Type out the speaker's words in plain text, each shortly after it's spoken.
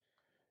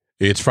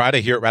It's Friday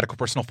here at Radical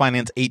Personal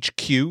Finance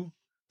HQ.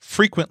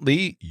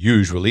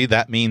 Usually,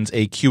 that means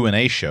a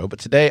Q&A show, but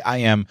today I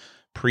am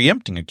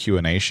preempting a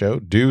Q&A show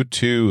due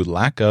to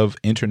lack of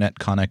internet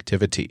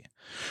connectivity.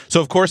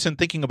 So, of course, in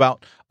thinking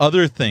about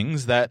other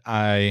things that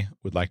I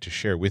would like to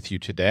share with you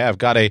today, I've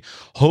got a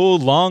whole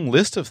long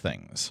list of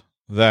things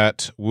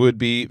that would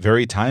be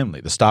very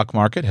timely. The stock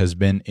market has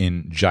been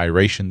in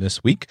gyration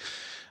this week.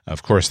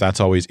 Of course, that's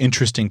always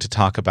interesting to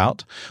talk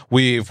about.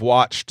 We've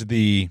watched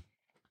the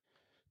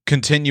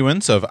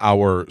continuance of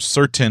our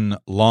certain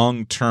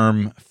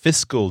long-term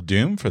fiscal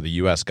doom for the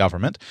U.S.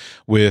 government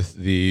with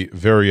the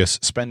various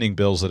spending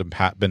bills that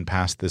have been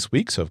passed this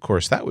week. So, of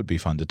course, that would be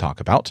fun to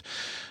talk about.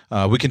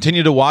 We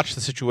continue to watch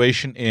the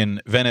situation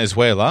in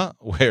Venezuela,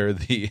 where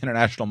the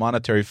International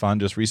Monetary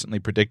Fund just recently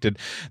predicted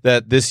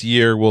that this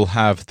year will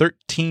have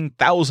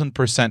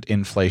 13,000%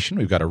 inflation.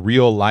 We've got a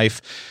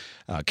real-life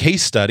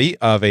case study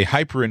of a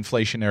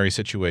hyperinflationary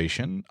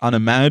situation,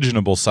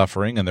 unimaginable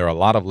suffering, and there are a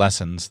lot of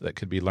lessons that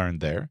could be learned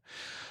there.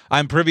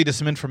 I'm privy to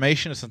some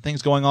information of some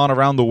things going on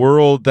around the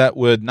world that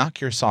would knock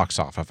your socks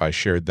off if I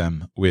shared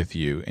them with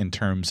you in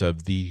terms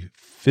of the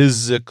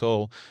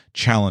physical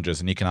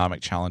challenges and economic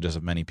challenges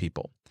of many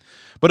people.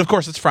 But of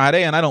course, it's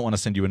Friday, and I don't want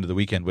to send you into the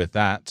weekend with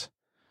that.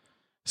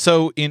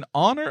 So in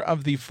honor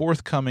of the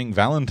forthcoming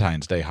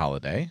Valentine's Day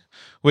holiday,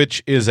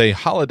 which is a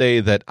holiday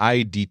that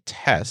I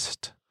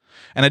detest,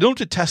 and I don't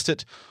detest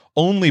it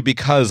only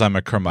because I'm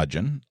a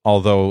curmudgeon,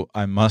 although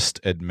I must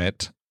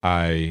admit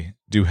I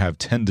do have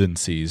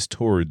tendencies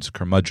towards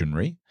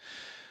curmudgeonry.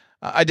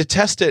 I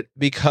detest it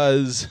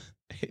because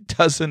it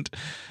doesn't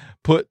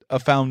put a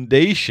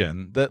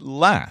foundation that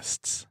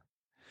lasts.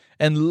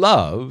 And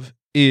love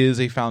is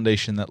a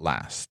foundation that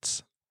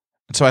lasts.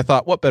 And so I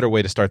thought, what better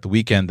way to start the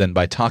weekend than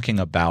by talking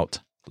about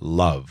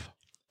love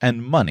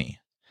and money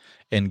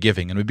and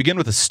giving. And we begin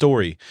with a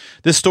story.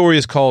 This story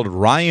is called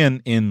Ryan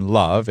in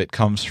Love. It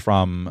comes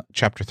from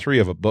chapter 3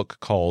 of a book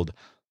called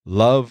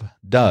Love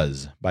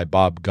Does by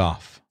Bob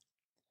Goff.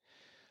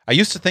 I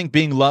used to think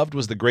being loved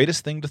was the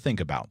greatest thing to think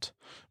about,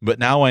 but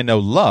now I know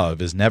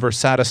love is never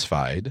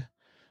satisfied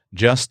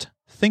just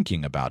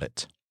thinking about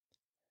it.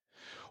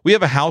 We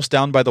have a house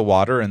down by the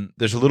water, and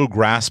there's a little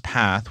grass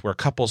path where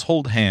couples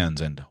hold hands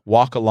and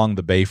walk along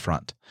the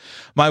bayfront.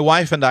 My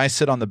wife and I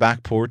sit on the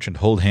back porch and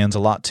hold hands a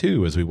lot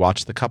too as we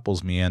watch the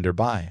couples meander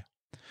by.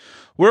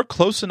 We're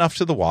close enough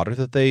to the water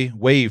that they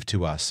wave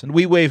to us, and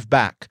we wave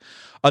back,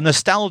 a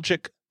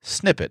nostalgic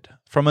snippet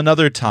from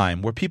another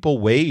time where people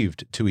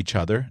waved to each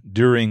other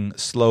during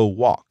slow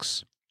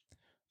walks.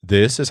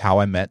 This is how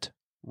I met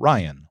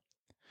Ryan.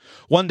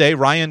 One day,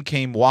 Ryan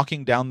came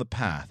walking down the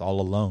path all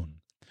alone.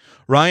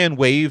 Ryan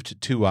waved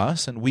to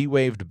us, and we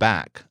waved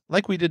back,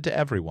 like we did to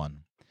everyone.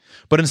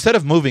 But instead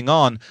of moving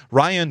on,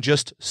 Ryan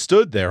just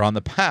stood there on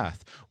the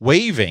path,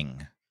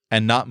 waving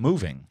and not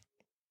moving.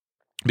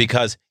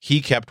 Because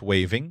he kept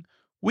waving,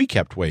 we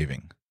kept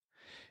waving.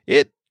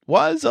 It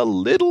was a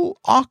little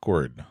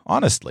awkward,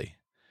 honestly.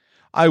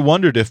 I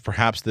wondered if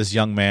perhaps this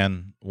young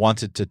man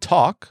wanted to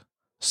talk,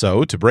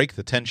 so to break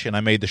the tension,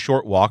 I made the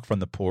short walk from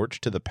the porch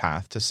to the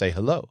path to say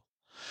hello.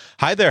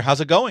 "Hi there,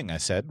 how's it going?" I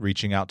said,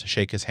 reaching out to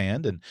shake his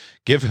hand and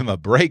give him a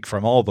break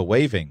from all the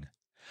waving.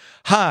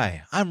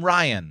 "Hi, I'm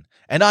Ryan,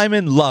 and I'm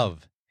in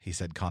love," he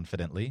said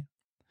confidently.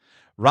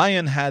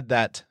 Ryan had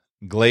that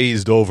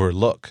glazed-over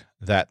look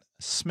that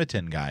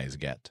smitten guys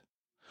get.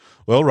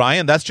 "Well,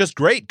 Ryan, that's just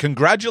great.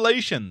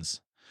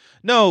 Congratulations."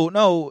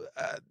 No,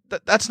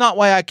 that's not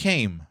why I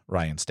came,"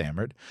 Ryan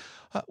stammered.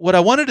 "What I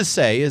wanted to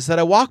say is that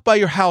I walk by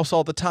your house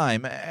all the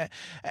time,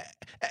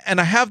 and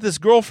I have this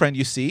girlfriend,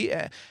 you see,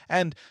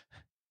 and..."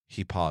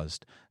 He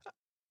paused.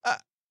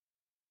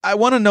 I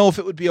want to know if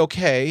it would be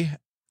okay."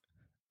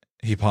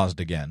 He paused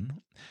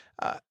again.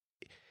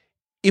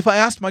 "If I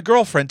asked my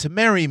girlfriend to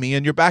marry me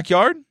in your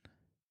backyard?"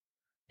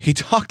 He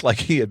talked like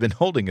he had been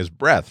holding his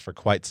breath for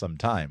quite some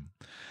time.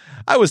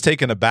 I was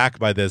taken aback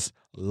by this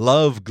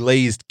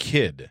love-glazed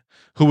kid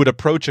who would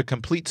approach a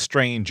complete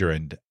stranger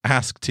and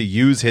ask to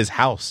use his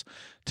house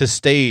to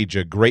stage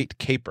a great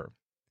caper.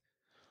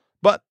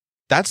 But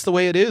that's the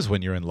way it is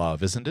when you're in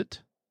love, isn't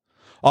it?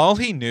 All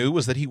he knew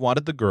was that he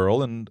wanted the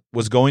girl and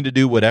was going to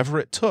do whatever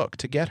it took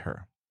to get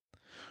her.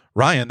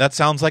 "Ryan, that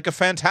sounds like a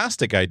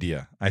fantastic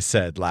idea," I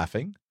said,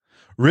 laughing.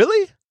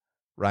 "Really?"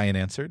 Ryan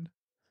answered.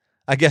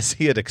 I guess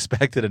he had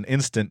expected an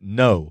instant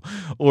no,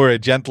 or a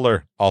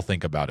gentler, "I'll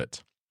think about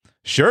it."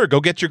 "Sure, go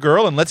get your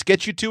girl and let's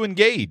get you two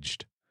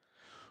engaged."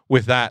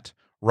 With that,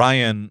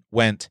 Ryan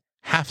went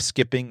half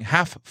skipping,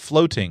 half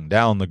floating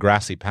down the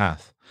grassy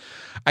path.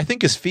 I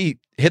think his feet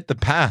hit the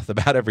path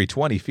about every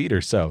 20 feet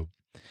or so.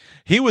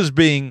 He was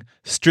being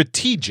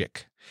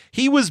strategic.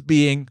 He was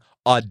being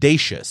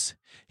audacious.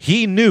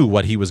 He knew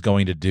what he was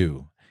going to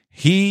do.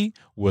 He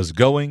was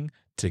going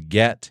to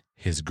get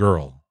his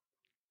girl.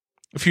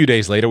 A few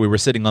days later, we were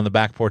sitting on the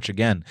back porch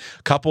again.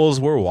 Couples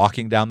were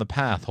walking down the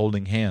path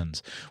holding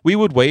hands. We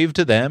would wave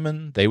to them,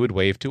 and they would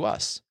wave to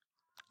us.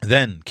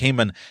 Then came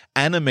an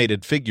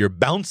animated figure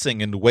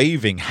bouncing and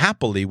waving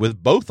happily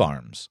with both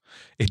arms.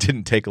 It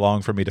didn't take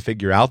long for me to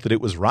figure out that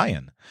it was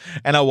Ryan,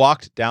 and I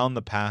walked down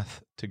the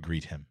path to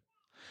greet him.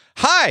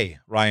 "Hi!"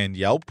 Ryan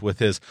yelped with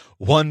his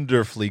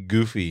wonderfully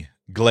goofy,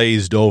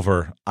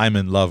 glazed-over,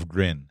 I'm-in-love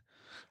grin.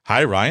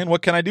 "Hi, Ryan.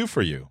 What can I do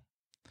for you?"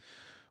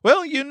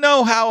 "Well, you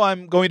know how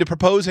I'm going to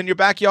propose in your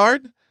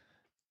backyard?"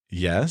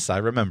 "Yes, I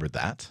remember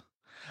that."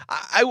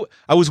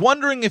 I was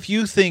wondering if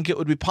you think it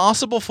would be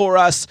possible for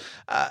us...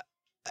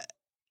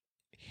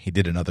 He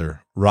did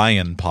another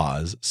Ryan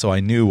pause, so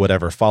I knew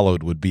whatever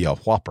followed would be a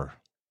whopper.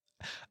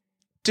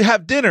 "To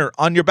have dinner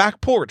on your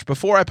back porch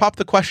before I pop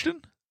the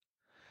question?"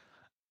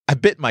 I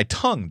bit my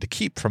tongue to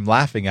keep from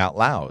laughing out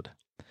loud.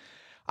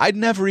 I'd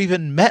never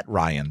even met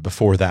Ryan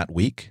before that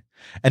week,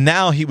 and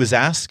now he was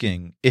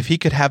asking if he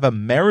could have a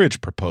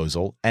marriage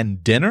proposal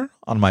and dinner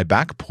on my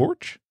back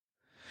porch?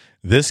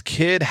 This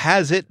kid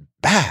has it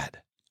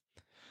bad.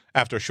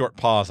 After a short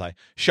pause, I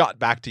shot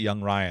back to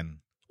young Ryan.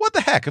 "What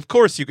the heck? Of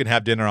course you can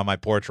have dinner on my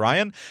porch,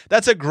 Ryan.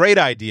 That's a great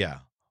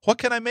idea. What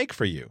can I make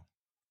for you?"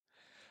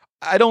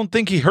 I don't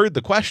think he heard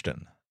the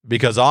question,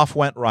 because off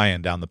went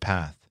Ryan down the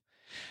path.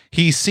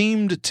 He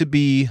seemed to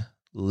be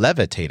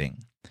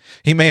levitating.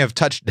 He may have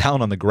touched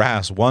down on the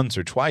grass once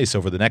or twice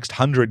over the next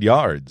 100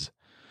 yards.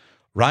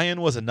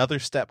 Ryan was another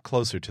step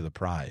closer to the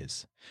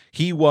prize.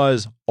 He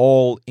was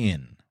all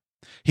in.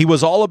 He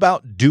was all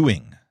about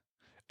doing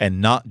and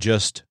not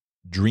just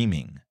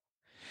dreaming.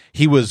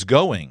 He was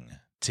going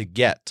to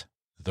get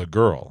the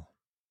girl.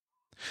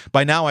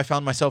 By now, I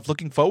found myself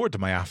looking forward to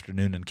my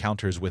afternoon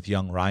encounters with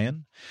young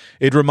Ryan.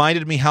 It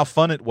reminded me how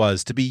fun it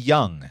was to be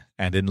young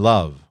and in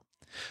love.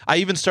 I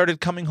even started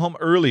coming home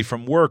early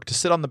from work to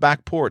sit on the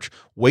back porch,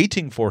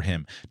 waiting for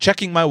him,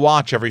 checking my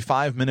watch every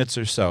 5 minutes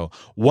or so,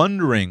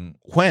 wondering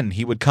when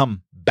he would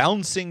come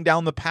bouncing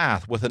down the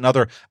path with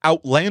another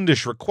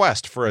outlandish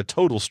request for a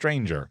total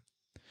stranger.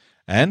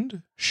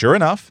 And, sure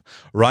enough,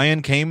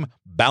 Ryan came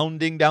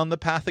bounding down the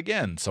path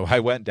again, so I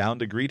went down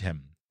to greet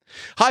him.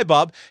 "Hi,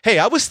 Bob. Hey,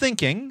 I was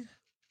thinking..."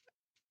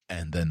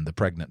 And then the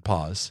pregnant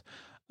pause.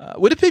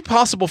 "Would it be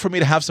possible for me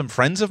to have some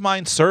friends of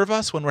mine serve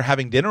us when we're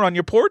having dinner on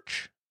your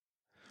porch?"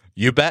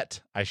 "You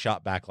bet," I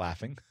shot back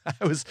laughing.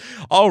 I was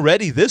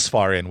already this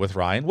far in with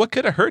Ryan. What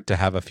could it hurt to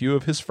have a few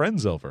of his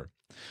friends over?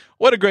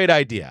 "What a great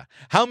idea.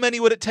 How many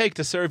would it take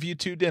to serve you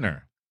two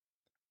dinner?"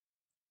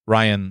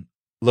 Ryan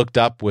looked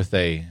up with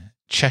a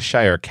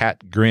Cheshire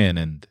cat grin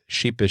and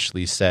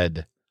sheepishly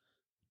said,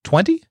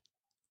 20?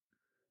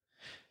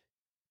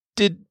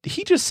 Did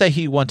he just say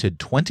he wanted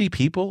 20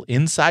 people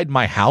inside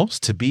my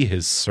house to be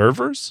his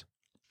servers?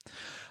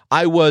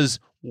 I was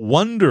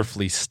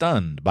wonderfully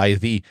stunned by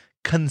the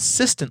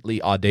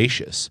consistently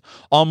audacious,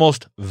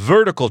 almost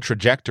vertical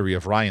trajectory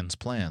of Ryan's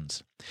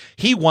plans.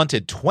 He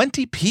wanted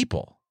 20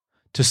 people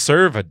to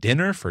serve a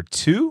dinner for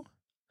two?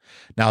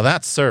 Now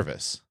that's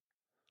service.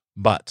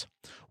 But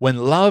when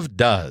love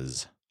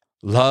does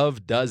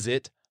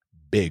it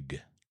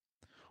big.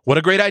 "What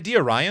a great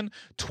idea, Ryan.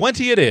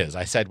 20 it is,"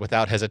 I said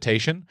without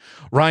hesitation.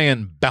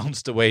 Ryan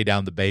bounced away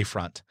down the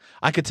bayfront.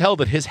 I could tell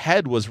that his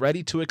head was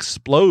ready to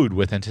explode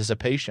with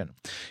anticipation.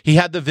 He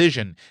had the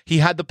vision, he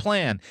had the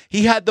plan,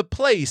 he had the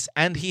place,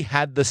 and he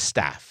had the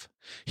staff.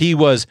 He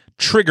was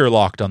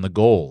trigger-locked on the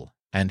goal,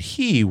 and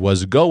he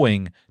was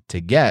going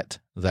to get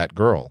that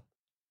girl.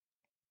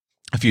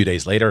 A few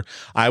days later,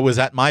 I was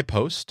at my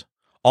post.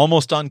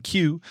 Almost on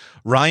cue,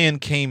 Ryan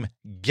came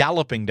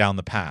galloping down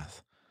the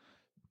path.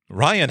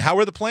 "Ryan, how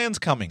are the plans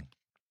coming?"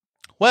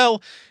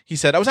 "Well," he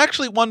said, "I was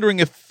actually wondering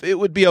if it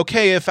would be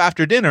okay if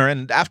after dinner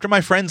and after my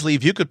friends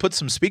leave, you could put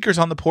some speakers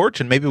on the porch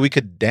and maybe we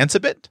could dance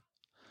a bit."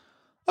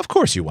 "Of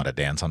course you want to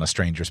dance on a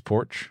stranger's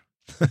porch."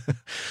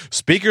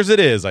 "Speakers it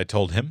is," I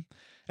told him.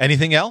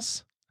 "Anything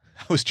else?"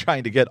 I was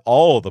trying to get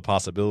all the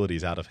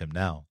possibilities out of him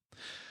now.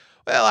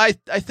 "Well, I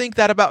think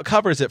that about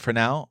covers it for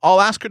now.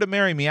 I'll ask her to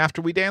marry me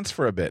after we dance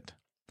for a bit."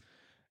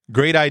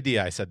 "Great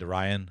idea," I said to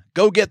Ryan.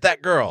 "Go get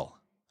that girl."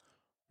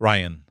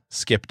 Ryan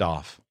skipped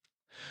off.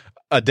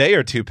 A day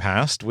or two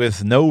passed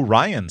with no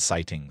Ryan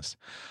sightings.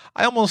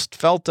 I almost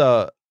felt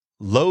a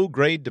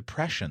low-grade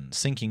depression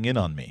sinking in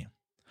on me.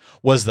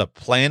 Was the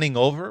planning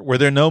over? Were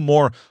there no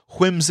more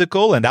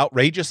whimsical and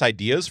outrageous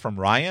ideas from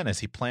Ryan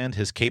as he planned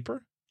his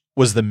caper?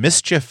 Was the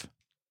mischief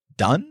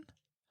done?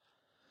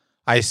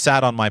 I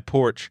sat on my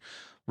porch,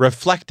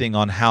 reflecting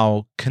on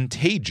how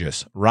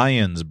contagious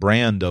Ryan's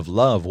brand of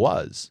love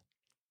was.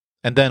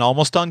 And then,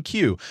 almost on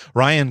cue,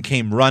 Ryan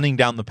came running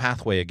down the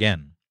pathway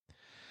again.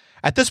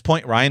 At this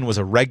point, Ryan was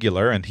a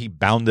regular, and he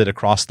bounded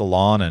across the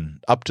lawn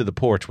and up to the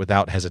porch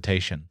without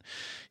hesitation.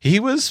 He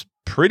was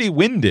pretty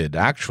winded,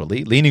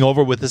 actually, leaning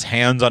over with his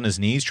hands on his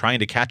knees, trying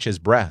to catch his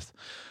breath.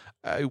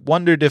 I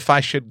wondered if I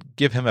should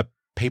give him a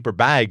paper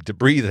bag to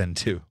breathe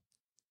into.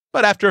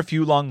 But after a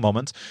few long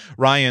moments,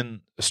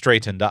 Ryan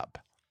straightened up.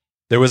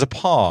 There was a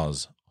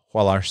pause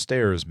while our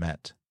stares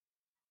met.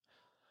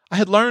 I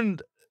had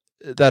learned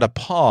that a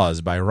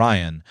pause by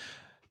Ryan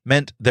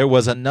meant there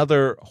was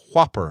another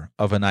whopper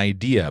of an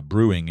idea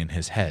brewing in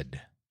his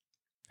head.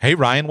 Hey,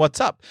 Ryan,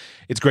 what's up?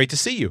 It's great to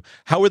see you.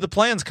 How are the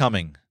plans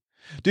coming?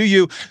 Do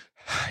you,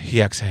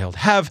 he exhaled,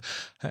 have,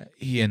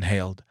 he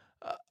inhaled,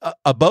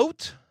 a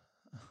boat?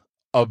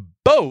 A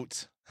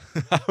boat?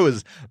 I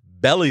was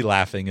belly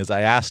laughing as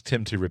I asked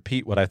him to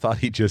repeat what I thought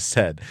he just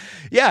said.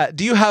 Yeah,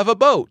 do you have a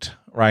boat?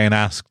 Ryan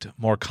asked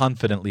more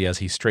confidently as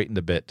he straightened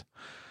a bit.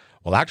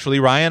 Well, actually,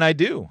 Ryan, I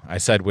do, I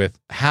said with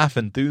half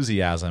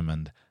enthusiasm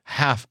and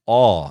half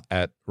awe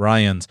at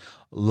Ryan's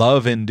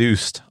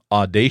love-induced,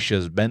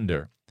 audacious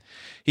bender.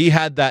 He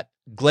had that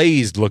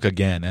glazed look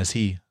again as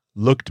he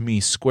looked me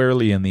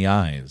squarely in the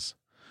eyes.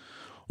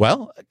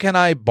 Well, can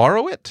I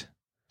borrow it?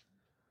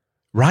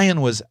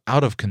 Ryan was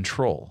out of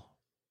control.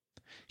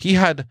 He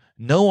had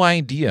no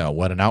idea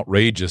what an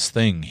outrageous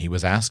thing he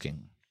was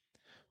asking.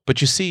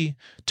 But you see,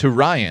 to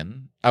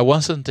Ryan, I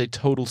wasn't a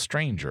total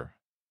stranger.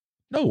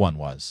 No one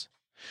was.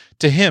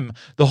 To him,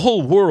 the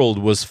whole world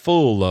was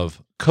full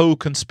of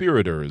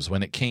co-conspirators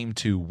when it came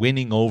to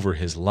winning over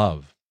his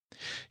love.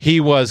 He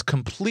was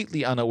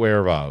completely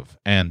unaware of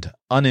and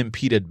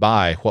unimpeded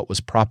by what was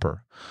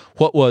proper,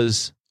 what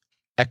was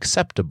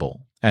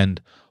acceptable,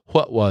 and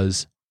what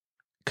was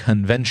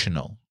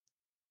conventional.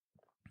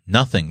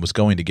 Nothing was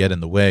going to get in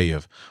the way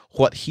of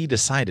what he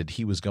decided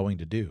he was going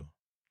to do.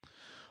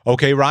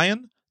 Okay,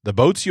 Ryan, the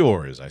boat's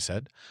yours, I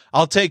said.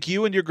 I'll take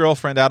you and your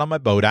girlfriend out on my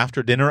boat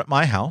after dinner at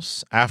my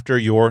house, after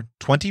your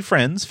 20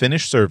 friends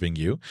finish serving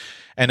you,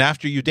 and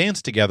after you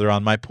dance together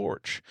on my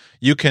porch.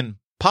 You can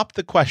pop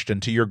the question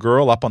to your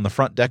girl up on the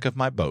front deck of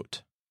my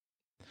boat.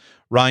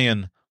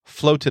 Ryan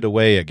floated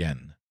away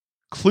again,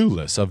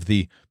 clueless of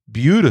the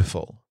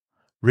beautiful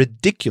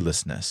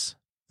ridiculousness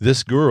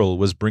this girl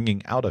was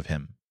bringing out of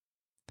him.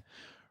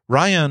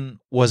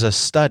 Ryan was a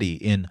study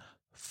in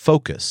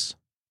focus,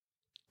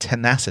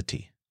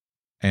 tenacity,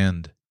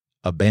 and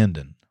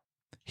abandon.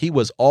 He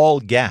was all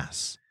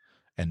gas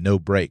and no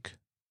brake.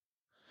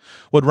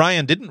 What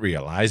Ryan didn't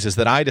realize is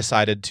that I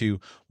decided to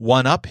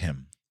one-up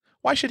him.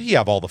 Why should he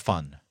have all the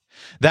fun?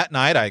 That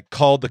night, I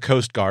called the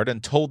Coast Guard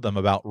and told them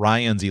about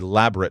Ryan's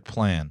elaborate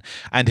plan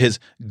and his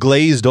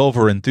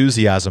glazed-over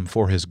enthusiasm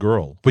for his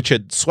girl, which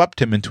had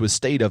swept him into a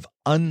state of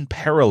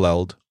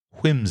unparalleled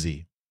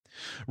whimsy.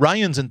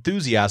 Ryan's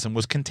enthusiasm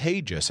was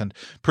contagious, and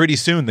pretty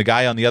soon the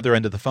guy on the other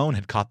end of the phone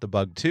had caught the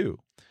bug too.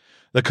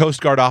 The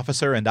Coast Guard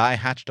officer and I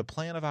hatched a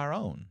plan of our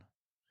own.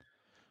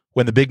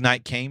 When the big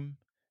night came,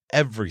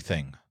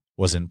 everything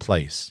was in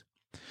place.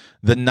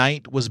 The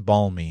night was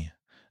balmy.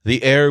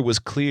 The air was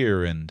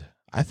clear, and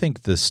I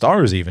think the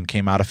stars even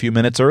came out a few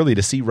minutes early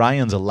to see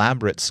Ryan's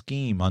elaborate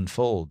scheme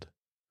unfold.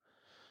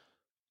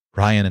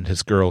 Ryan and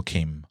his girl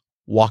came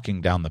walking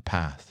down the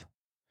path.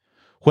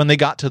 When they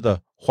got to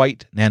the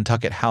white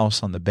Nantucket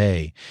house on the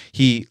bay,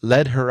 he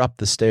led her up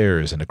the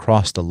stairs and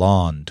across the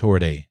lawn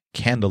toward a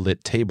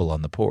candlelit table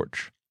on the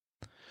porch.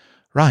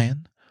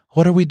 Ryan,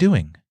 what are we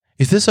doing?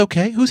 Is this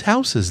okay? Whose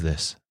house is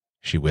this?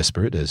 She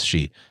whispered as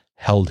she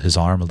held his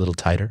arm a little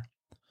tighter.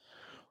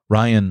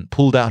 Ryan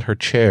pulled out her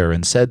chair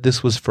and said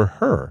this was for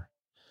her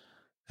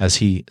as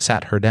he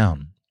sat her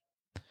down.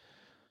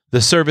 The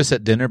service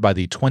at dinner by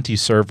the 20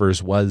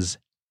 servers was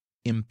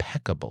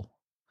impeccable,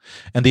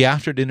 and the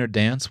after-dinner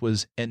dance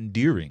was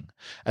endearing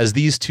as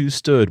these two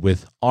stood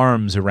with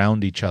arms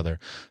around each other,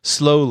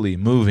 slowly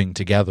moving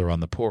together on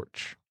the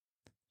porch.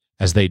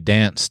 As they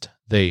danced,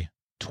 they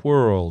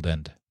twirled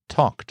and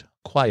talked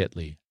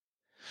quietly.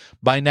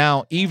 By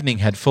now, evening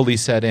had fully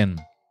set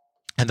in,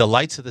 and the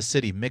lights of the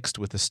city mixed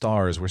with the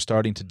stars were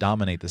starting to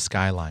dominate the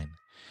skyline.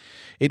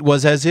 It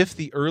was as if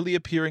the early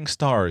appearing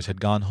stars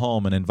had gone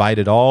home and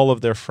invited all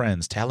of their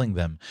friends, telling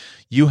them,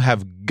 "You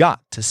have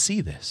got to see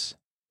this."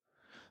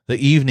 The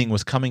evening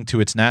was coming to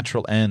its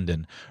natural end,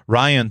 and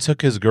Ryan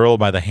took his girl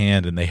by the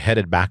hand and they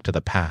headed back to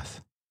the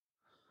path.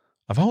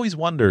 I've always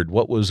wondered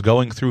what was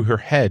going through her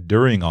head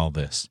during all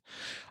this.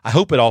 I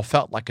hope it all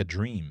felt like a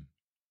dream.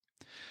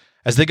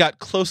 As they got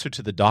closer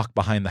to the dock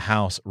behind the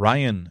house,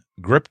 Ryan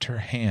gripped her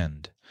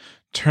hand,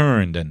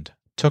 turned, and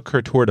took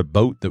her toward a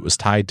boat that was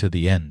tied to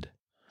the end.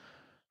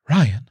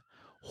 "Ryan,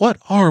 what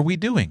are we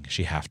doing?"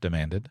 she half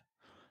demanded.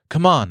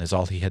 "Come on," is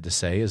all he had to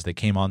say as they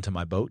came onto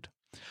my boat.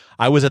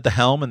 I was at the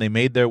helm and they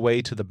made their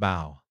way to the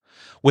bow.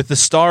 With the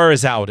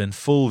stars out in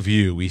full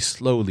view, we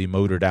slowly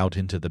motored out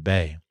into the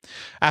bay.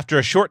 After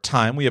a short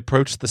time, we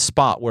approached the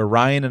spot where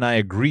Ryan and I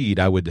agreed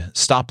I would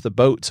stop the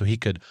boat so he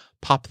could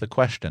pop the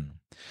question.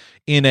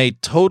 In a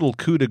total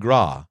coup de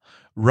grace,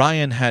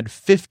 Ryan had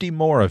 50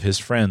 more of his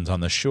friends on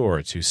the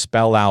shore to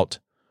spell out,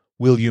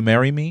 "Will you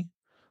marry me?"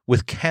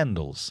 with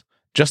candles,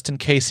 just in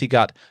case he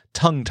got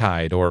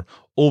tongue-tied or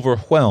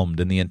overwhelmed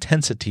in the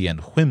intensity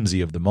and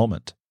whimsy of the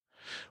moment.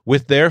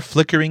 With their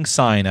flickering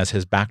sign as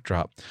his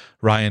backdrop,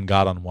 Ryan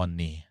got on one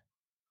knee.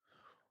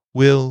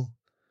 "Will,"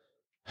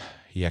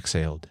 he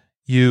exhaled.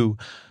 "You,"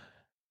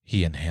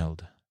 he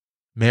inhaled.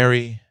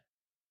 "Marry,"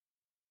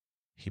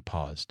 he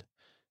paused.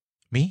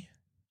 "Me?"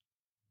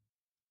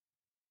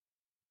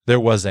 There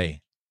was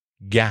a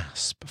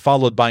gasp,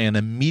 followed by an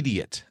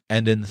immediate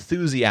and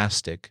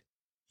enthusiastic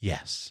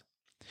yes.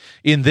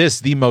 In this,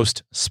 the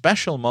most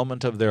special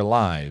moment of their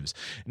lives,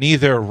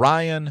 neither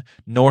Ryan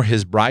nor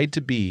his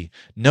bride-to-be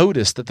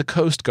noticed that the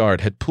Coast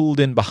Guard had pulled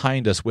in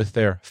behind us with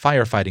their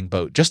firefighting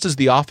boat, just as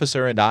the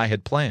officer and I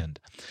had planned.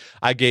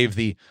 I gave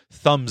the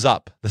thumbs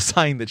up, the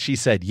sign that she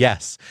said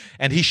yes,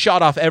 and he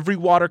shot off every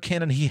water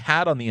cannon he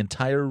had on the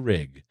entire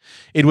rig.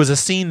 It was a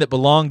scene that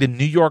belonged in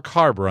New York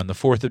Harbor on the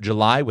 4th of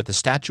July with the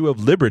Statue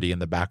of Liberty in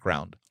the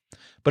background.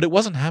 But it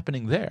wasn't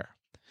happening there.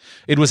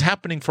 It was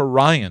happening for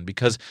Ryan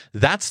because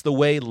that's the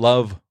way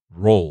love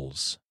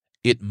rolls.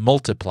 It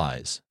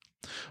multiplies.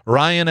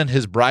 Ryan and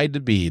his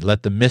bride-to-be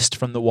let the mist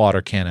from the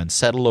water cannon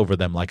settle over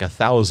them like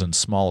 1,000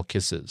 small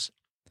kisses.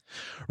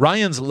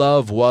 Ryan's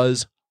love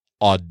was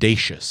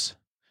audacious.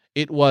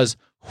 It was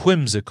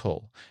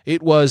whimsical.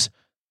 It was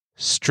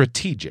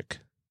strategic.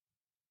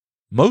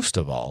 Most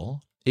of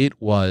all,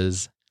 it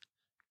was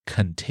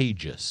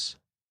contagious.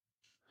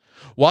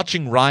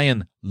 Watching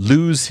Ryan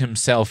lose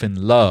himself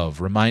in love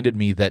reminded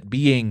me that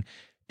being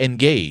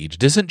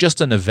engaged isn't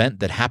just an event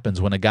that happens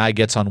when a guy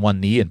gets on one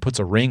knee and puts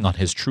a ring on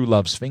his true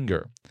love's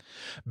finger.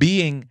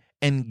 Being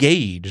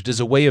engaged is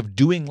a way of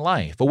doing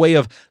life, a way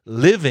of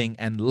living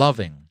and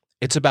loving.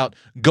 It's about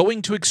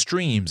going to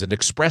extremes and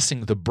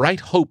expressing the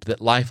bright hope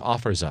that life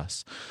offers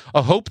us,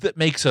 a hope that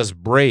makes us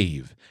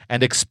brave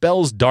and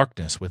expels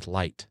darkness with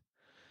light.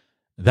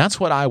 That's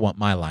what I want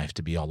my life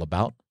to be all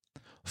about,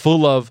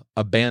 full of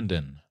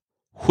abandon,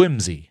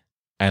 whimsy,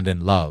 and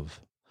in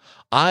love.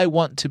 I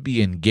want to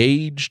be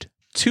engaged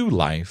to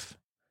life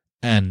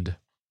and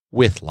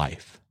with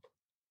life.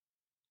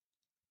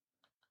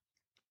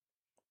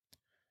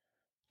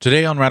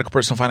 Today on Radical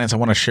Personal Finance, I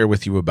want to share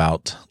with you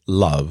about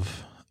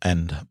love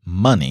and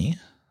money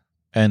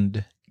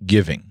and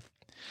giving.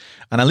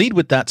 And I lead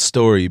with that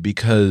story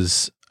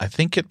because I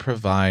think it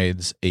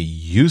provides a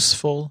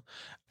useful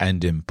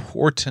and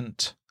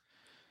important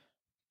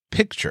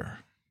picture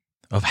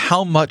of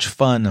how much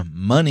fun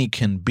money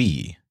can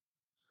be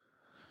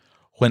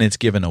when it's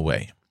given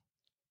away.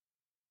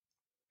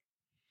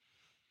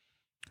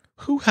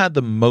 Who had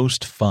the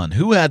most fun?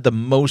 Who had the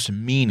most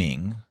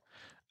meaning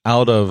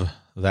out of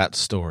that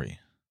story?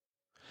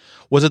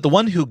 Was it the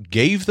one who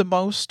gave the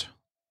most,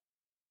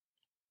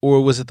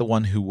 or was it the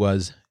one who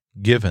was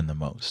given the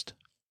most?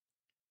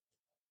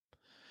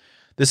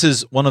 This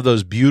is one of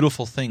those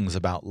beautiful things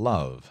about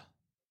love.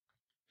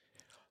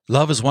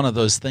 Love is one of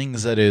those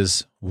things that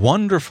is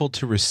wonderful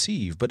to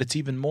receive, but it's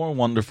even more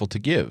wonderful to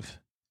give.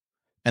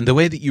 And the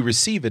way that you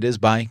receive it is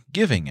by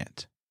giving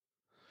it.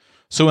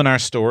 So in our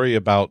story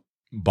about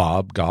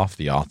Bob Goff,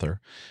 the author,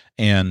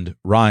 and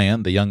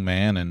Ryan, the young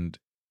man, and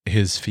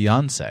his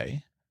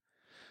fiancée,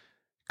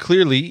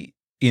 clearly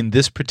in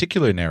this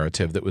particular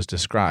narrative that was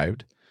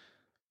described,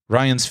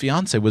 Ryan's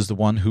fiancée was the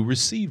one who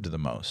received the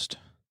most.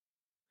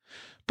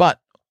 But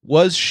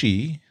was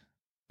she,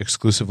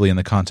 exclusively in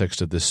the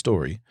context of this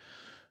story,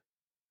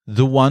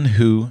 the one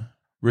who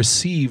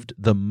received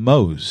the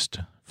most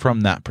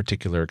from that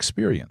particular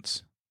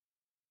experience?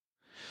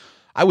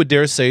 I would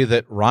dare say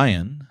that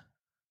Ryan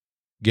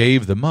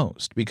gave the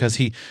most because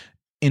he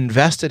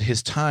invested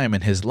his time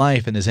and his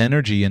life and his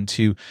energy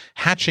into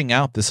hatching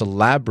out this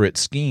elaborate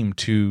scheme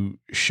to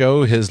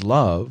show his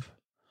love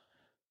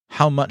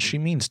how much she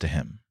means to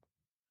him.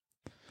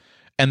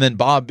 And then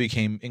Bob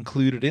became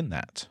included in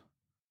that.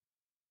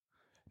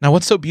 Now,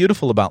 what's so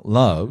beautiful about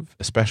love,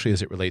 especially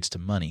as it relates to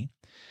money,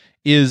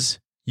 is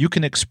you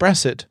can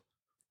express it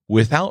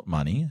without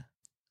money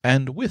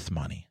and with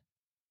money.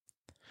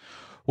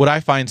 What I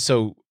find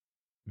so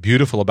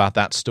beautiful about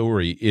that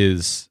story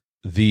is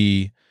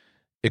the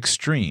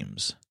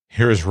extremes.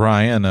 Here's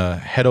Ryan, a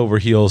head over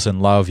heels in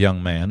love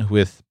young man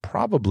with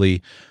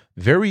probably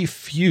very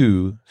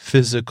few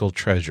physical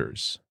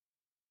treasures,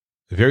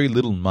 very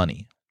little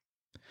money.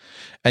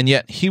 And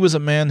yet he was a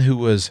man who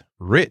was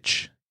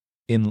rich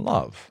in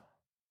love.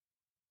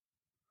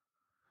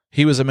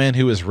 He was a man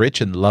who was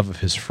rich in the love of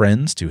his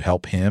friends to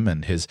help him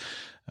and his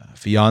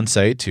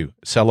fiancée to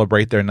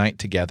celebrate their night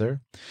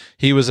together.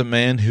 He was a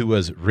man who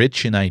was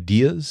rich in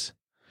ideas,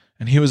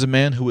 and he was a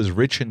man who was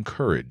rich in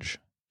courage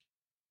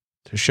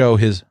to show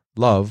his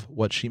love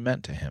what she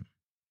meant to him.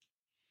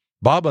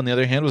 Bob, on the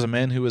other hand, was a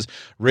man who was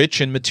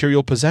rich in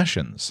material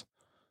possessions,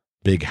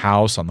 big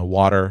house on the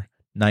water,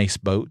 nice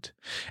boat,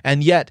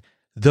 and yet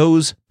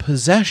those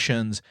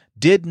possessions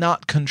did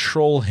not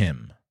control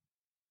him.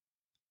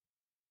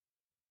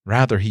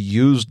 Rather, he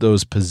used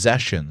those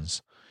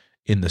possessions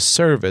in the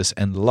service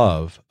and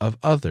love of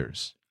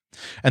others.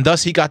 And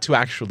thus he got to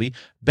actually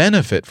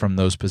benefit from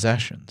those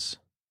possessions.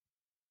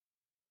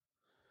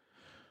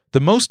 The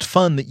most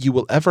fun that you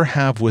will ever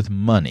have with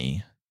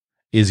money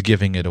is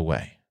giving it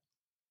away.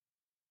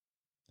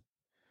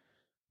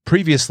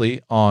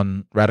 Previously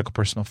on Radical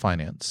Personal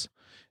Finance,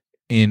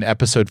 in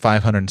episode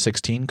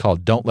 516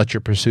 called Don't Let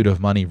Your Pursuit of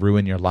Money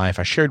Ruin Your Life,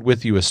 I shared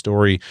with you a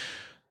story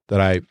that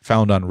I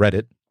found on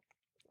Reddit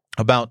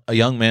about a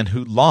young man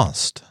who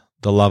lost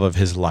the love of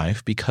his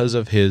life because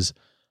of his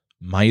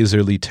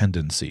miserly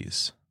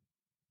tendencies.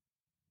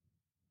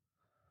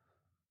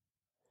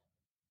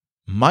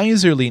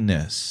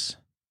 Miserliness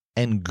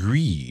and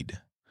greed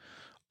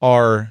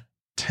are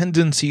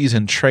tendencies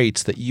and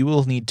traits that you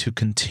will need to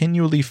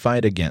continually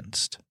fight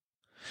against.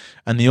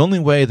 And the only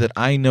way that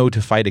I know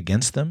to fight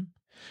against them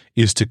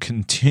is to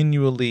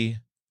continually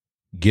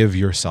give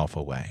yourself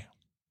away.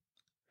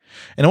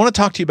 And I want to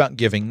talk to you about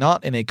giving,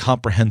 not in a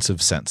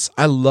comprehensive sense.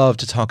 I love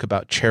to talk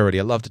about charity.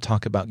 I love to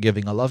talk about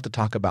giving. I love to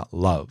talk about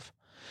love.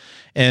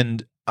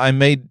 And I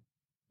may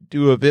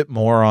do a bit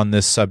more on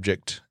this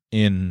subject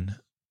in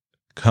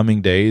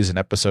coming days and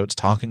episodes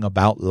talking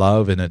about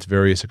love and its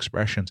various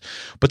expressions.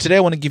 But today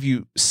I want to give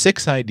you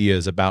 6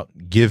 ideas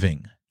about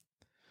giving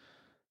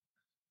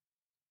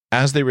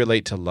as they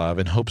relate to love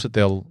in hopes that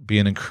they'll be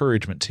an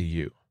encouragement to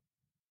you.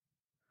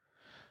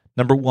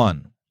 Number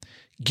 1,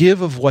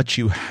 give of what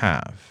you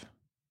have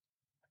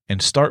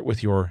and start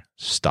with your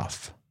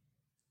stuff.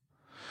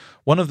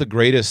 One of the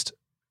greatest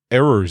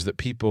errors that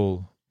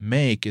people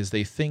make is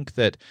they think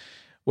that,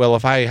 well,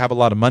 if I have a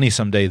lot of money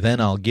someday,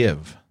 then I'll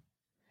give.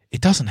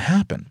 It doesn't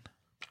happen.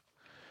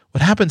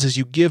 What happens is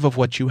you give of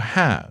what you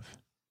have.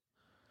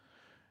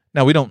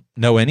 Now, we don't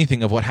know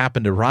anything of what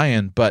happened to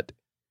Ryan, but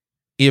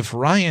if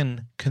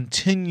Ryan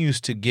continues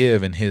to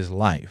give in his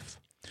life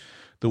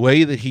the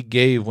way that he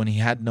gave when he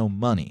had no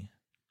money,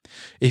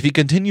 if he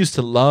continues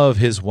to love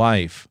his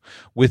wife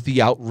with the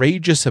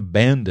outrageous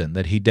abandon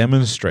that he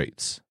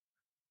demonstrates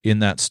in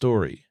that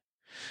story,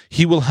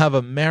 he will have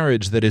a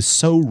marriage that is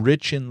so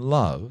rich in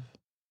love,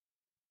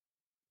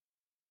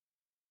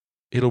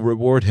 it'll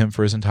reward him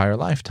for his entire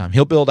lifetime.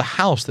 He'll build a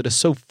house that is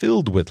so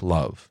filled with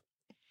love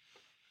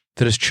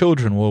that his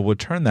children will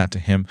return that to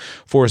him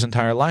for his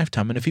entire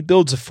lifetime. And if he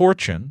builds a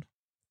fortune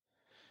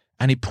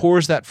and he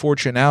pours that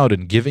fortune out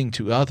in giving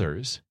to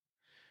others,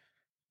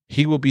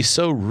 he will be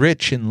so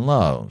rich in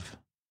love.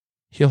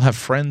 He'll have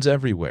friends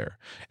everywhere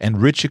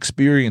and rich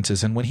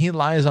experiences. And when he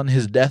lies on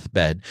his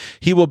deathbed,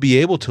 he will be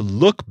able to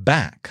look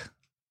back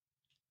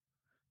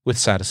with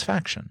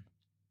satisfaction.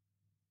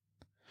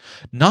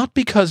 Not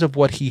because of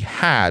what he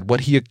had,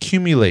 what he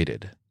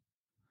accumulated,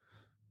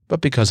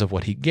 but because of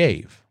what he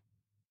gave.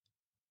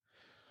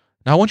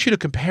 Now, I want you to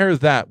compare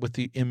that with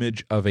the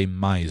image of a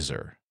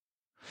miser,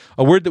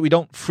 a word that we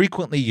don't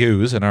frequently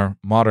use in our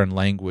modern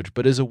language,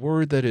 but is a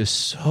word that is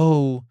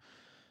so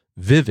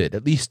vivid,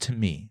 at least to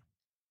me.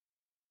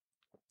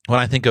 When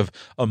I think of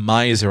a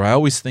miser, I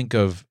always think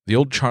of the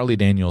old Charlie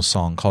Daniels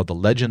song called The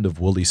Legend of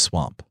Woolly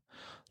Swamp.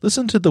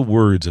 Listen to the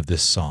words of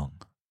this song.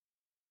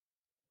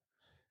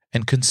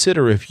 And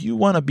consider if you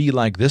want to be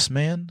like this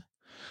man,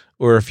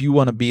 or if you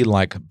want to be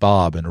like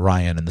Bob and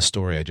Ryan in the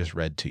story I just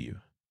read to you.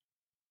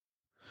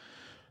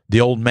 The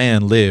old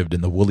man lived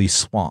in the woolly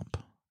swamp,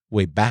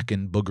 way back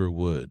in Booger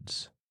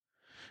Woods.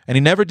 And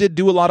he never did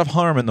do a lot of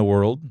harm in the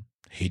world.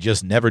 He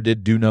just never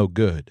did do no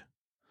good.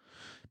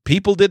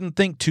 People didn't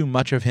think too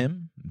much of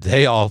him.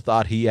 They all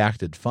thought he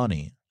acted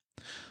funny.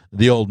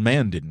 The old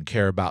man didn't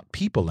care about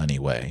people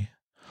anyway.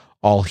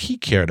 All he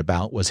cared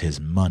about was his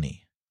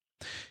money.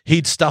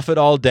 He'd stuff it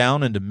all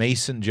down into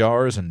mason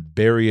jars and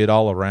bury it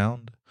all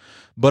around.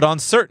 But on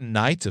certain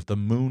nights, if the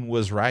moon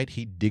was right,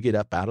 he'd dig it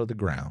up out of the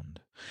ground.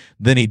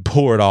 Then he'd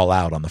pour it all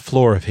out on the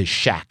floor of his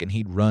shack, and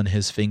he'd run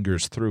his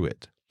fingers through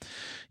it.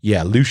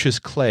 Yeah, Lucius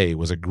Clay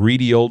was a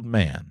greedy old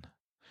man,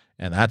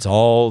 and that's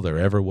all there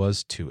ever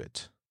was to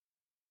it.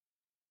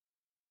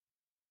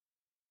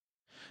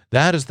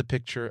 That is the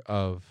picture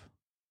of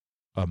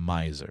a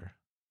miser.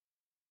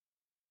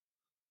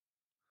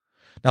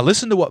 Now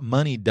listen to what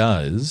money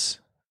does,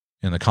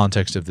 in the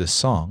context of this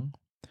song,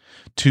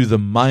 to the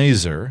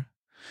miser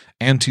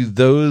and to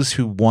those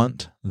who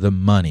want the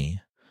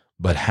money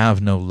but have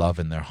no love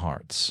in their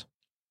hearts.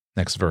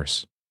 Next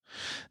verse.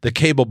 The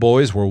Cable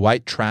Boys were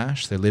white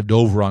trash. They lived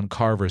over on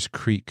Carver's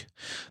Creek.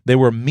 They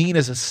were mean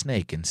as a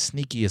snake and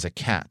sneaky as a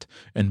cat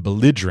and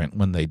belligerent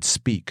when they'd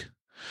speak.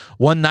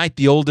 One night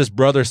the oldest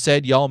brother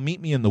said, "Y'all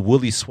meet me in the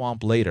woolly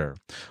swamp later.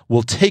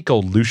 We'll take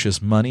old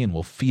Lucius' money and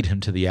we'll feed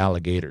him to the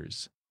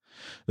alligators."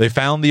 They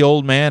found the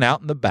old man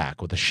out in the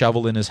back with a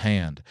shovel in his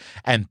hand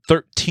and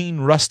 13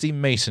 rusty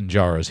mason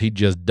jars he'd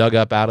just dug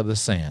up out of the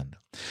sand.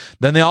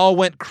 Then they all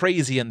went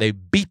crazy and they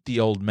beat the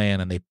old man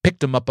and they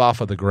picked him up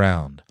off of the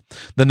ground.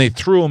 Then they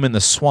threw him in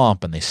the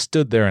swamp and they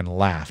stood there and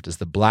laughed as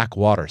the black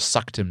water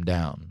sucked him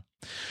down.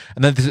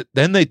 And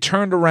then they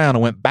turned around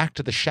and went back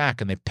to the shack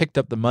and they picked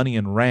up the money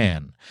and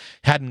ran.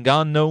 Hadn't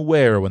gone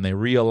nowhere when they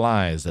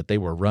realized that they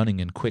were running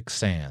in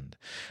quicksand.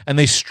 And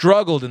they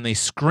struggled and they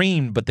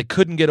screamed, but they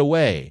couldn't get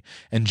away.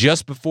 And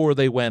just before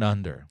they went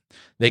under,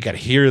 they could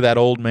hear that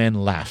old man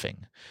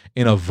laughing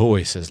in a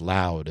voice as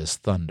loud as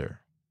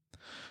thunder.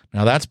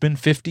 Now that's been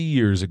 50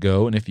 years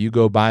ago, and if you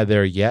go by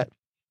there yet,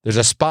 there's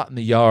a spot in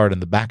the yard in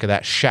the back of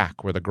that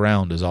shack where the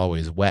ground is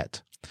always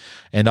wet.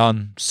 And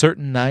on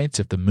certain nights,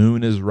 if the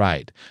moon is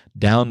right,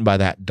 down by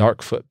that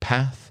dark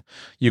footpath,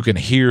 you can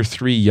hear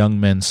 3 young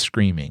men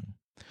screaming,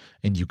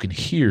 and you can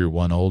hear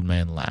one old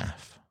man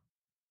laugh.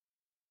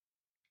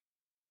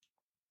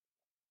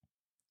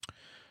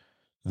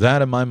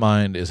 That, in my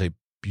mind, is a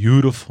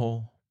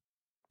beautiful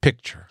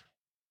picture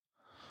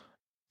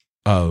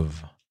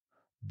of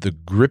the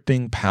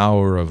gripping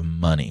power of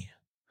money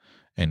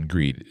and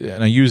greed.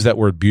 And I use that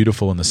word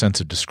beautiful in the sense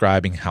of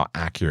describing how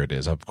accurate it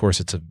is. Of course,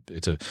 it's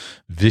a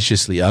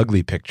viciously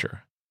ugly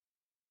picture.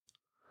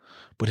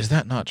 But is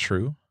that not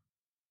true?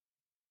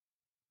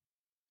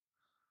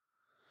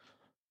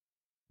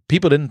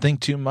 People didn't think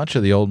too much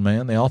of the old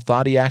man. They all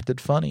thought he acted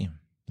funny.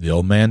 The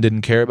old man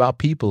didn't care about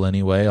people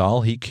anyway.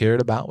 All he cared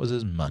about was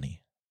his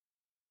money.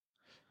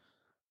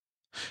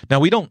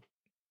 Now,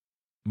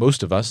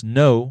 most of us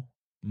know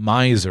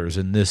misers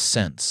in this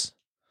sense.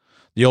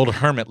 The old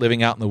hermit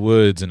living out in the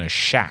woods in a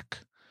shack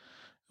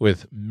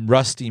with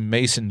rusty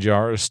mason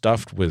jars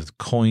stuffed with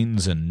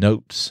coins and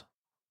notes.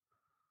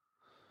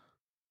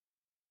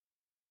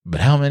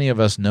 But how many of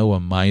us know a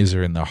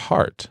miser in their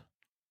heart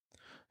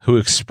who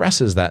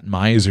expresses that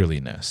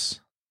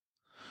miserliness,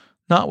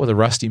 not with a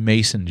rusty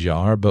mason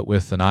jar, but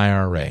with an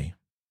IRA,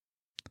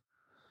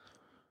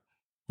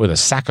 with a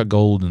sack of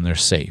gold in their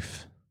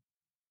safe,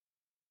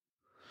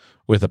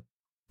 with a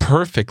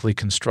perfectly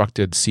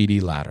constructed CD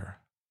ladder,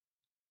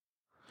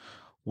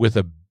 with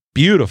a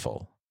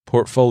beautiful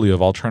portfolio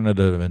of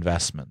alternative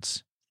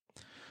investments,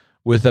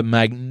 with a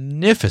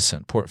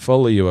magnificent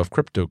portfolio of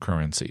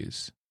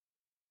cryptocurrencies.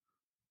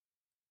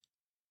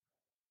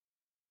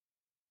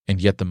 And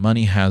yet the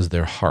money has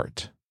their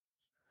heart.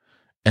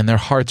 And their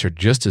hearts are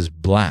just as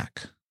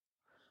black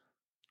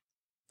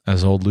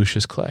as old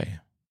Lucius Clay.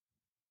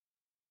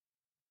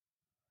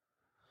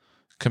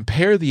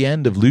 Compare the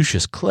end of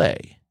Lucius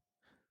Clay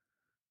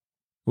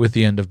with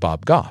the end of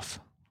Bob Goff.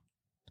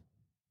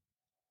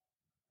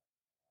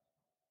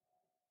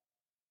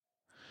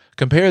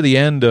 Compare the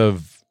end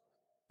of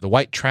the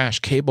white trash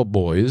cable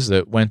boys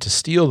that went to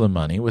steal the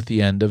money with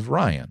the end of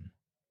Ryan.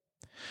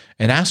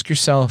 And ask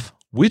yourself,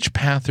 which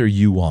path are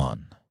you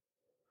on?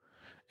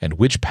 And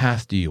which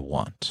path do you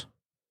want?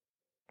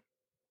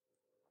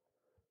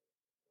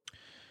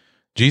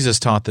 Jesus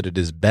taught that it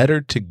is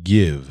better to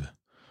give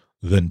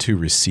than to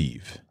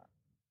receive.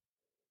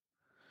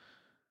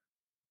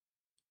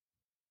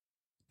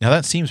 Now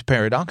that seems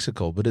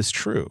paradoxical, but it's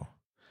true.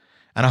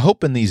 And I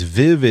hope in these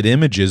vivid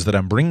images that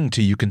I'm bringing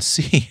to you, you can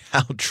see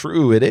how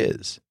true it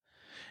is.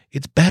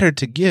 It's better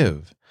to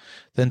give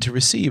than to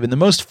receive. And the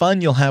most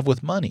fun you'll have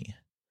with money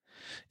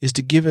is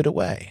to give it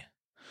away.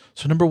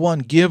 So number one,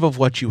 give of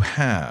what you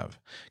have.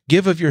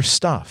 Give of your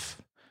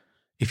stuff.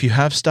 If you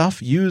have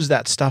stuff, use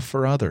that stuff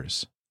for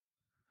others.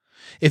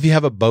 If you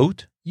have a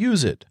boat,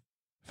 use it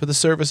for the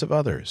service of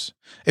others.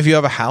 If you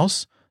have a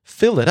house,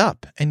 fill it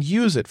up and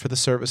use it for the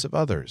service of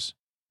others.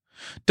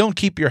 Don't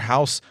keep your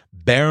house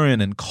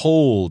barren and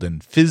cold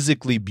and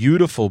physically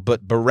beautiful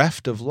but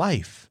bereft of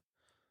life.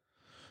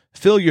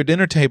 Fill your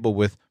dinner table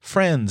with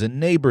friends and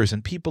neighbors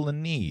and people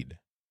in need.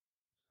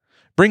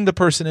 Bring the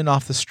person in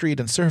off the street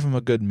and serve them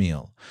a good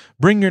meal.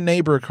 Bring your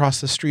neighbor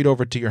across the street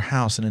over to your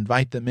house and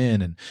invite them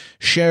in and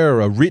share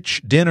a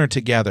rich dinner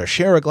together.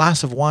 Share a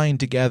glass of wine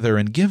together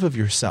and give of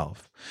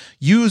yourself.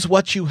 Use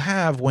what you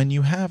have when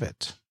you have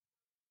it.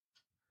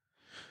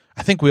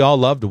 I think we all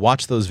love to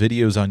watch those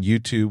videos on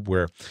YouTube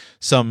where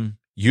some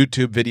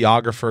YouTube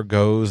videographer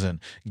goes and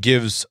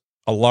gives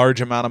a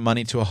large amount of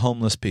money to a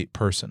homeless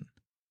person.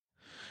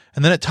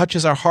 And then it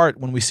touches our heart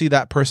when we see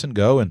that person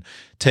go and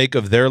take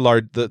of their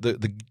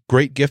the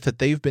great gift that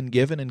they've been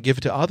given and give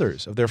to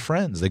others, of their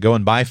friends. They go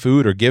and buy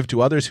food or give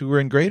to others who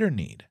are in greater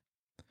need.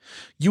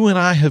 You and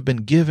I have been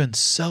given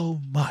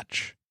so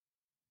much.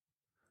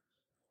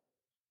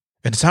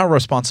 And it's our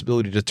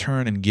responsibility to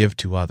turn and give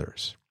to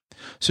others.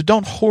 So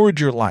don't hoard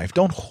your life.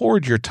 Don't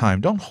hoard your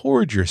time. Don't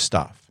hoard your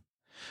stuff.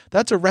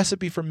 That's a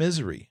recipe for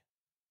misery.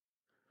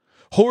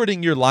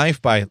 Hoarding your life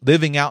by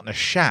living out in a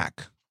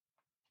shack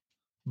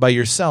by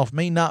yourself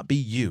may not be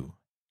you.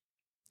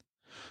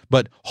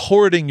 But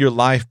hoarding your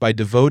life by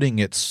devoting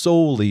it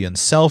solely and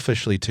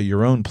selfishly to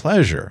your own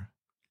pleasure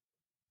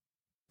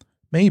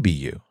may be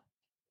you.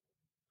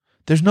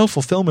 There's no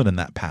fulfillment in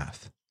that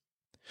path.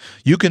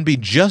 You can be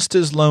just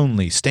as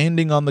lonely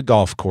standing on the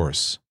golf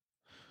course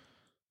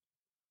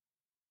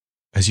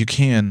as you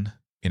can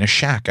in a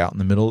shack out in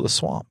the middle of the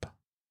swamp.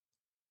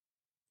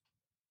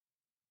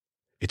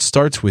 It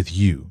starts with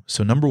you.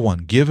 So number one,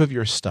 give of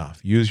your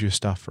stuff. Use your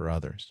stuff for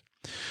others.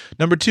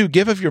 Number two,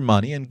 give of your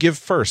money and give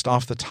first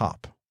off the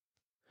top.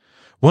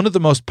 One of the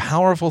most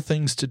powerful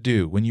things to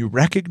do when you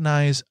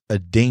recognize a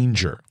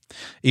danger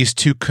is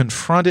to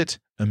confront it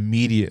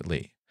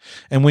immediately.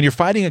 And when you're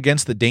fighting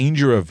against the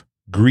danger of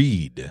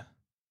greed,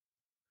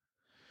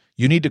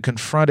 you need to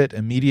confront it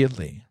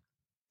immediately.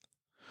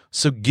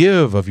 So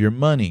give of your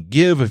money,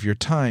 give of your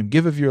time,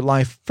 give of your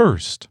life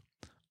first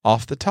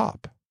off the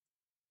top.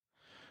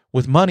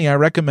 With money, I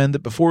recommend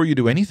that before you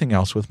do anything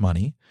else with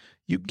money,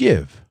 you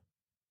give.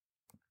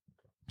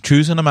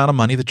 Choose an amount of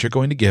money that you're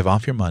going to give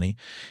off your money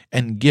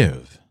and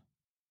give.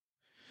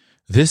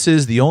 This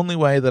is the only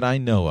way that I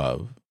know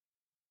of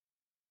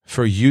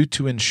for you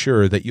to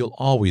ensure that you'll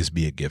always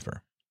be a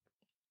giver.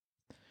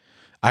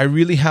 I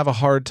really have a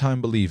hard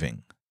time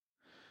believing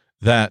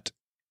that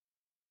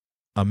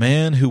a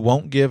man who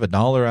won't give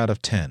 $1 out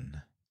of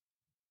 10,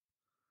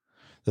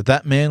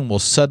 that man will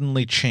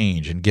suddenly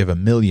change and give $1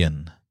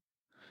 million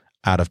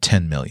out of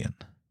 10 million.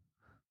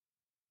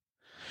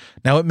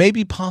 Now, it may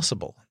be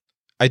possible.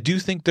 I do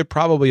think there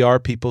probably are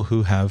people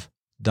who have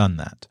done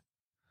that.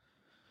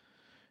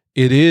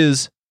 It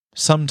is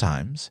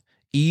sometimes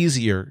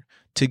easier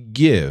to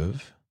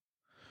give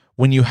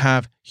when you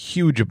have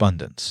huge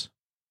abundance.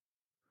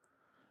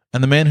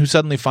 And the man who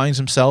suddenly finds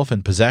himself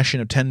in possession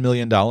of $10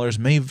 million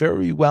may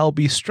very well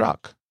be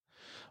struck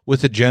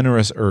with a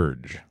generous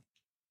urge.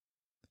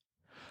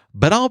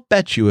 But I'll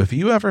bet you if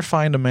you ever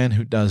find a man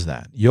who does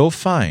that, you'll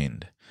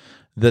find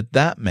that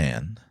that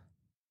man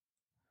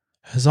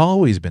has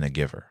always been a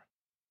giver.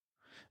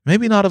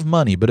 Maybe not of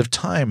money, but of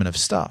time and of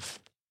stuff.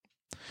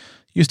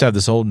 Used to have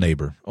this old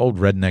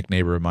redneck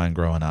neighbor of mine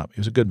growing up. He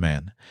was a good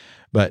man,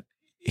 but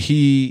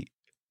he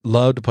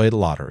loved to play the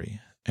lottery,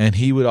 and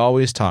he would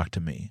always talk to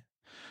me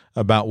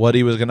about what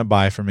he was going to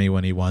buy for me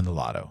when he won the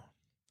lotto.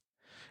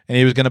 And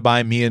he was going to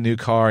buy me a new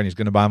car, and he's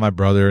going to buy my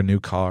brother a new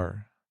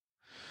car.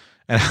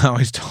 And I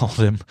always told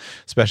him,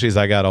 especially as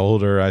I got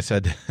older, I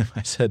said,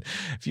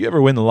 if you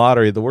ever win the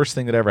lottery, the worst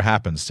thing that ever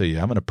happens to you,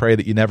 I'm going to pray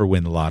that you never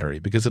win the lottery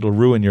because it'll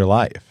ruin your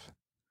life.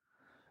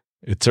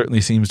 It certainly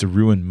seems to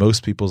ruin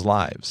most people's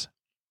lives.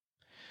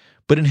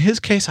 But in his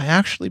case, I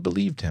actually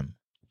believed him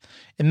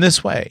in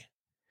this way.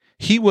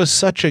 He was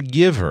such a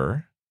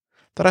giver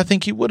that I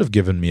think he would have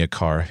given me a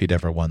car if he'd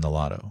ever won the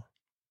lotto.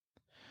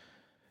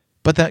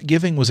 But that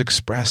giving was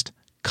expressed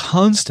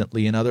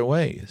constantly in other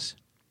ways.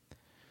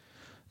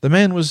 The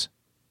man was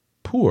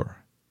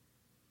poor.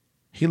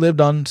 He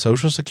lived on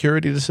Social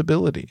Security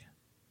disability.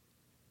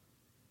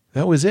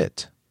 That was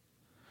it.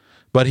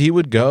 But he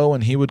would go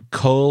and he would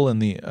cull in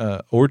the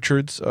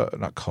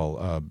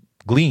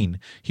glean.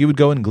 He would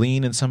go and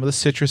glean in some of the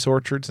citrus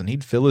orchards, and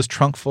he'd fill his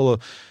trunk full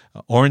of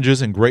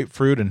oranges and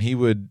grapefruit, and he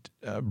would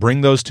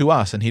bring those to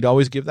us, and he'd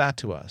always give that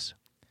to us.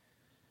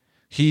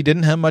 He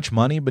didn't have much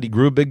money, but he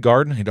grew a big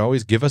garden. He'd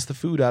always give us the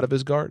food out of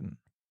his garden.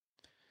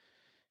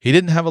 He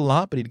didn't have a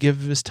lot, but he'd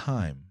give of his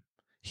time.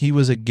 He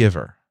was a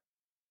giver.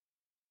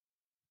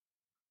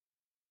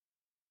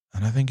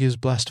 And I think he was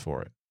blessed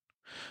for it.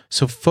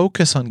 So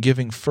focus on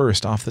giving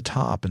first off the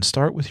top and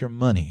start with your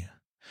money.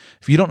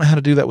 If you don't know how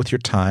to do that with your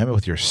time or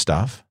with your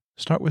stuff,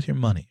 start with your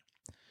money.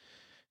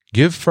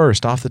 Give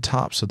first off the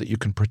top so that you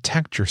can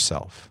protect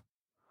yourself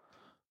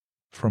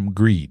from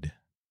greed.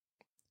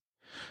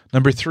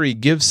 Number 3,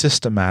 give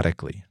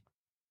systematically.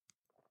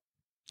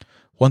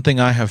 One thing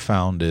I have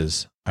found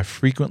is I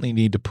frequently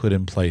need to put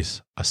in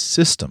place a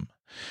system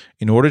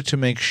in order to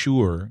make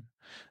sure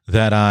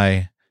that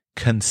I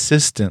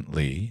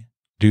consistently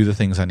do the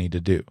things I need to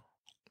do.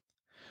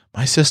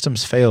 My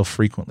systems fail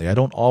frequently. I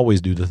don't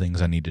always do the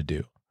things I need to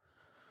do.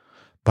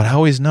 But I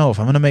always know if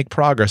I'm going to make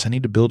progress, I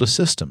need to build a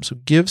system. So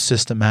give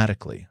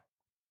systematically.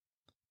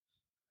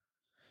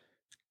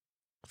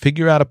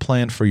 Figure out a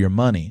plan for your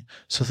money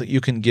so that you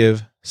can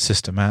give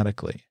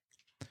systematically.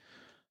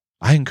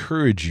 I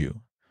encourage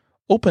you,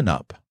 open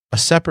up a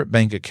separate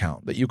bank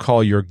account that you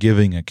call your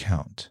giving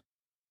account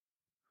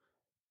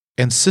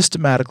and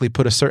systematically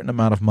put a certain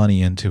amount of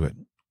money into it,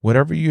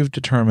 whatever you've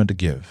determined to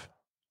give.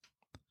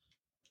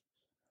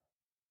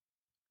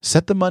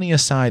 Set the money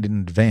aside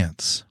in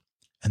advance,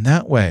 and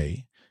that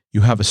way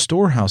you have a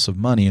storehouse of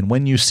money, and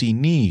when you see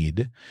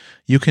need,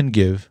 you can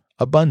give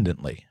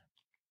abundantly.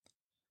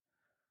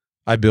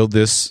 I build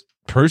this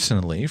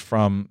personally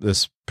from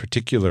this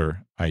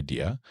particular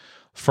idea,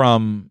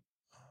 from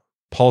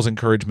Paul's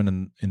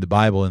encouragement in the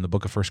Bible, in the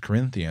book of 1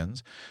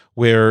 Corinthians,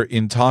 where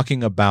in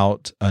talking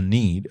about a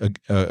need,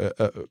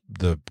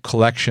 the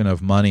collection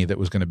of money that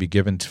was going to be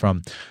given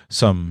from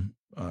some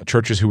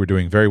churches who were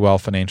doing very well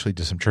financially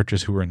to some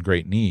churches who were in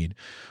great need,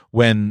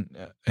 when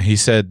he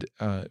said,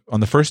 on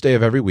the first day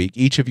of every week,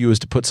 each of you is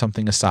to put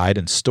something aside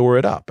and store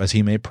it up as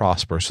he may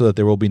prosper, so that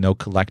there will be no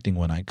collecting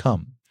when I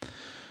come. A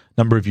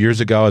number of years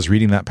ago, I was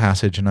reading that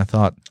passage and I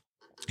thought,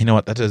 you know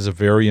what, that is a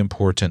very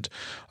important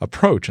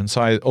approach. And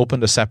so I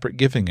opened a separate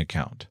giving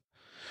account.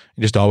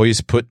 I just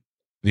always put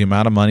the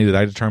amount of money that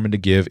I determined to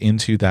give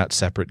into that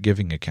separate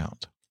giving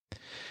account.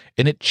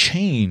 And it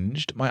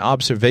changed my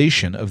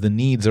observation of the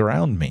needs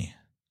around me.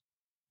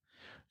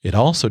 It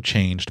also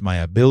changed my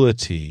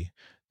ability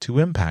to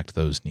impact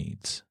those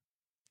needs.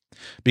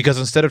 Because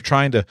instead of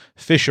trying to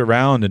fish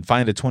around and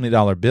find a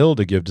 $20 bill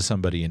to give to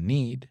somebody in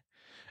need,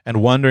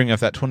 and wondering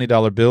if that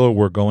 $20 bill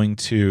were going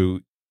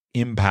to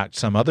impact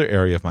some other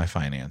area of my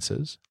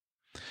finances,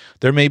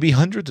 there may be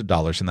hundreds of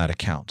dollars in that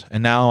account.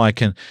 And now I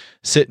can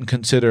sit and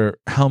consider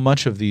how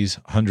much of these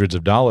hundreds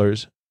of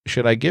dollars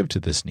should I give to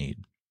this need.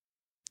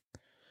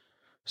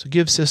 So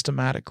give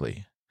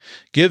systematically.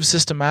 Give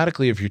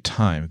systematically of your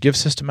time. Give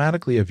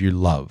systematically of your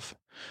love.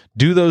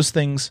 Do those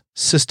things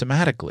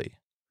systematically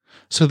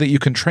so that you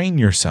can train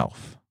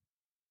yourself.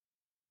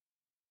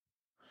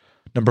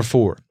 Number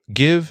 4,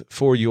 give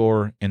for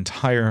your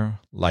entire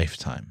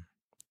lifetime.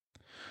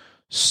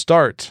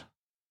 Start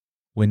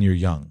when you're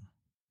young.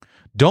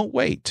 Don't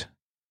wait.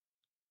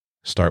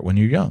 Start when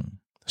you're young.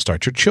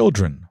 Start your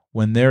children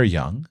when they're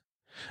young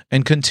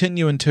and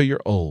continue until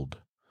you're old,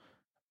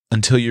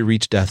 until you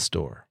reach death's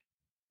door.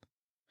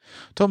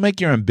 Don't make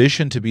your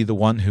ambition to be the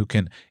one who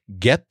can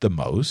get the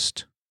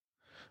most.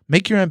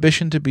 Make your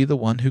ambition to be the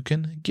one who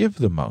can give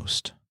the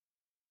most.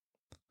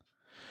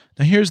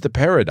 Now here's the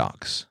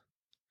paradox.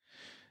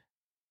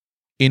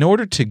 In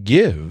order to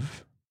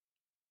give,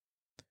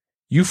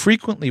 you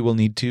frequently will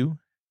need to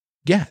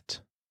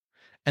get.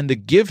 And the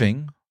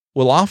giving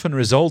will often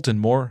result in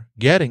more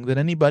getting than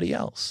anybody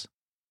else.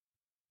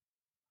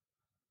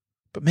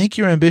 But make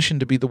your ambition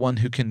to be the one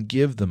who can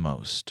give the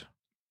most.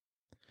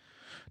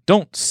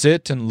 Don't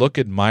sit and look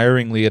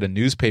admiringly at a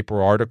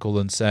newspaper article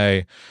and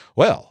say,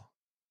 well,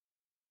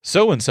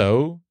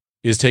 so-and-so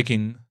is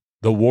taking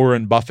the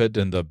Warren Buffett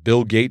and the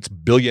Bill Gates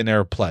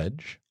billionaire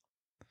pledge,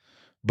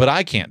 but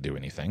I can't do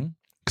anything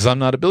because I'm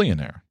not a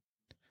billionaire.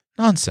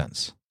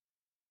 Nonsense.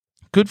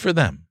 Good for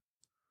them.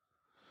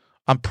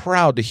 I'm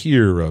proud to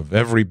hear of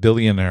every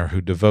billionaire who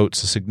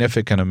devotes a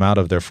significant amount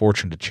of their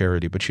fortune to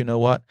charity, but you know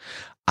what?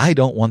 I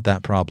don't want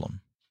that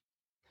problem.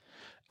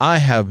 I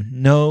have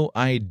no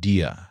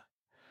idea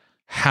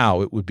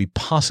how it would be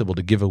possible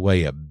to give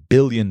away $1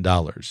 billion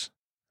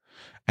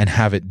and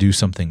have it do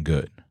something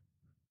good.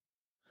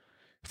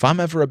 If I'm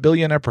ever a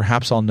billionaire,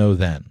 perhaps I'll know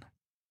then.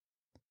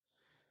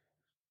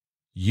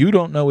 You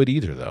don't know it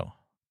either, though.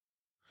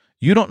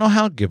 You don't know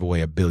how to give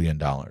away $1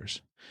 billion.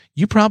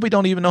 You probably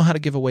don't even know how to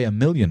give away $1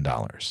 million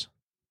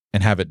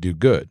and have it do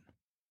good.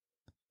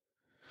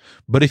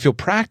 But if you'll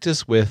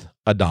practice with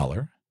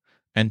 $1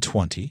 and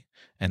 20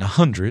 and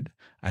 100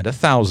 and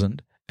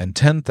 1,000 and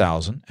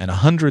 10,000 and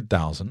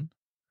 100,000,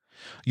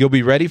 you'll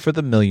be ready for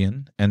the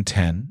million and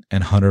 10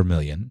 and 100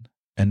 million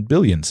and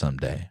billion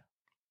someday.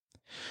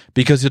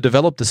 Because you'll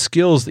develop the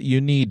skills that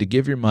you need to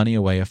give your money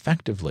away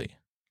effectively.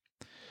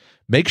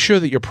 Make sure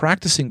that you're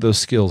practicing those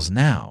skills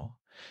now,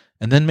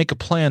 and then make a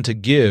plan to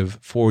give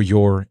for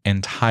your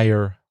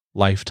entire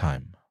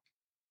lifetime.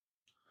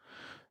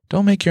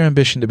 Don't make your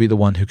ambition to be the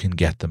one who can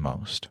get the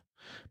most.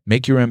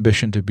 Make your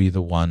ambition to be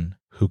the one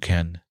who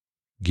can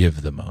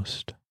give the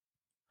most.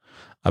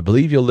 I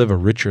believe you'll live a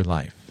richer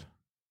life.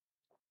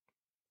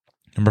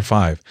 Number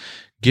 5,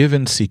 give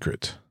in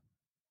secret.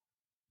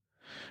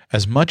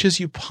 As much as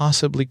you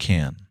possibly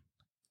can,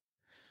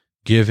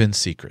 give in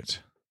secret.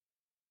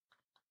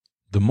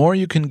 The more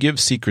you can give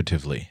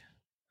secretively,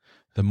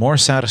 the more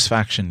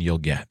satisfaction you'll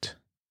get,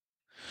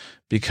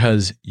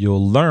 because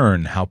you'll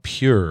learn how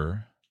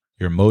pure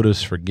your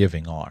motives for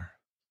giving are.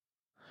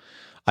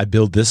 I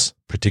build this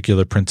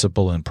particular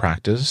principle in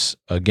practice,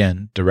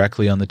 again,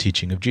 directly on the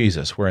teaching of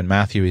Jesus, where in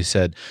Matthew he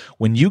said,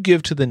 "When you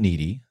give to the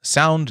needy,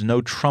 sound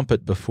no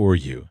trumpet before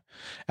you,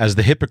 as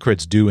the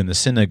hypocrites do in the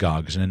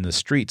synagogues and in the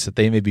streets, that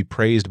they may be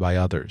praised by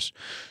others.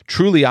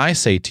 Truly I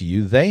say to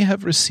you, they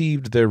have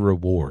received their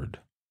reward.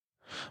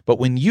 But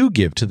when you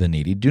give to the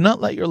needy, do not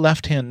let your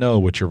left hand know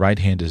what your right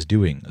hand is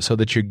doing, so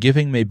that your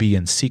giving may be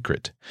in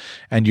secret,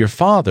 and your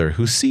Father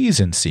who sees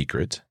in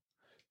secret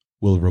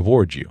will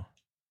reward you."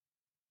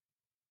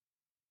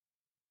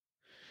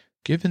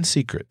 Give in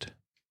secret,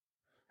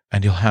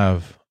 and you'll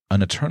have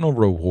an eternal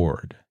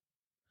reward,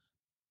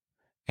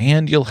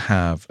 and you'll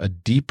have a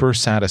deeper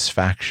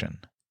satisfaction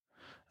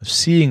of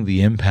seeing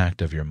the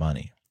impact of your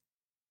money.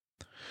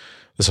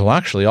 This will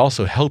actually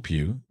also help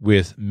you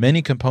with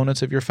many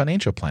components of your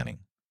financial planning.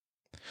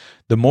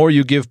 The more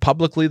you give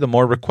publicly, the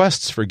more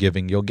requests for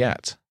giving you'll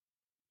get.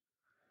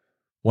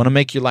 Want to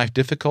make your life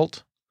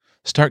difficult?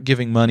 Start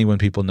giving money when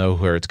people know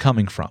where it's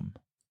coming from.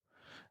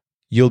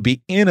 You'll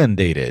be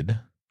inundated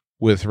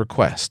with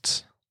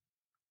requests.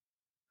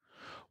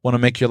 Want to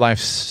make your life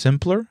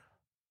simpler?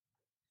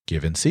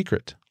 Give in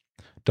secret.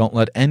 Don't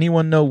let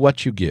anyone know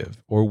what you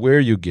give, or where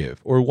you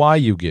give, or why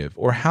you give,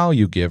 or how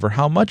you give, or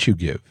how much you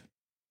give.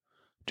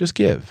 Just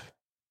give.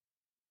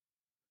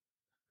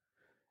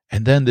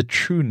 And then the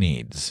true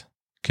needs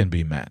can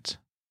be met.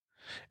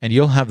 And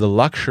you'll have the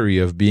luxury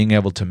of being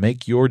able to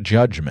make your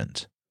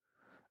judgment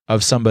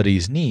of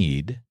somebody's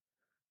need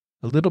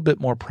a little bit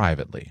more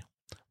privately,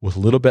 with a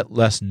little bit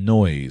less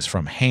noise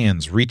from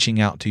hands reaching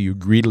out to you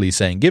greedily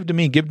saying, "Give to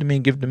me, give to me,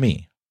 give to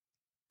me."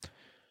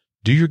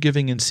 Do your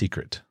giving in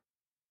secret.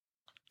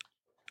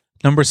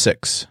 Number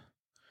 6,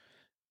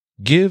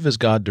 give as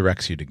God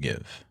directs you to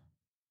give.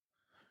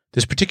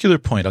 This particular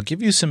point, I'll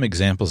give you some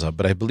examples of,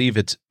 but I believe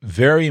it's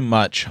very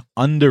much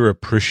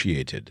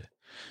underappreciated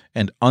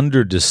and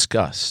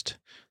under-discussed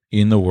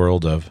in the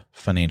world of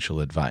financial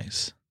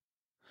advice.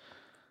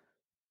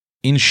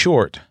 In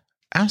short,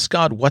 ask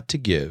God what to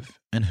give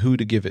and who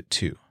to give it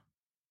to.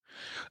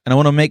 And I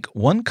want to make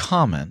one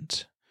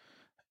comment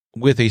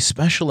with a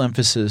special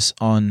emphasis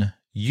on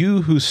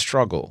you who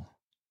struggle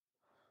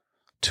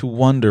to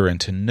wonder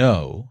and to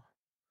know,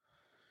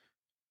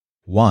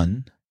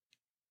 1,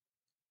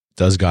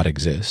 does God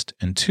exist?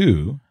 And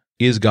 2,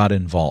 is God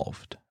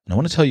involved? And I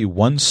want to tell you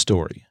one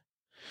story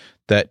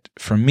that,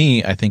 for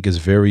me, I think is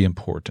very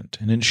important.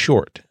 And in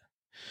short,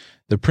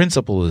 the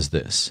principle is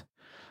this.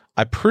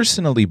 I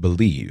personally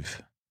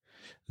believe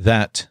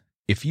that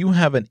if you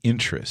have an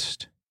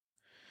interest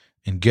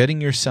in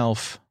getting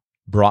yourself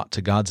brought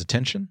to God's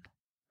attention,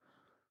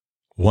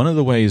 one of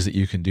the ways that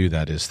you can do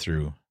that is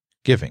through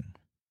giving.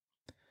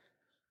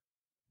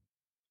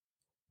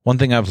 One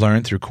thing I've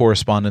learned through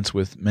correspondence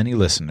with many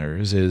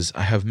listeners is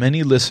I have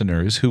many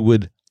listeners who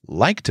would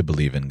like to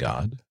believe in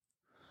God,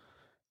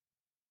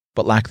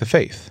 but lack the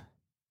faith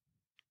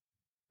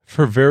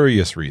for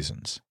various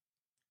reasons.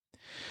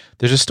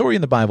 There's a story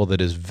in the Bible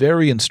that is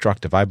very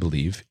instructive, I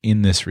believe,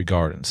 in this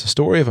regard. It's the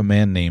story of a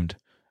man named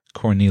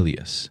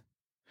Cornelius.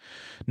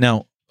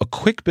 Now, a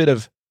quick bit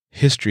of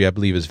history, I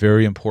believe, is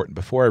very important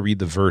before I read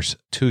the verse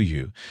to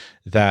you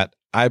that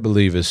I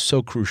believe is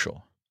so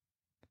crucial.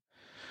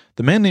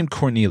 The man named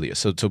Cornelius,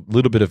 so it's a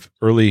little bit of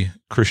early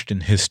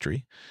Christian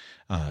history.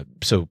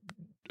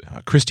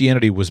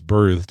 Christianity was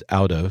birthed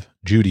out of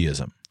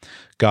Judaism.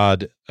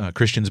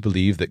 Christians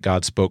believe that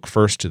God spoke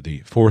first to the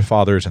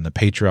forefathers and the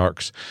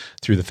patriarchs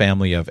through the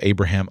family of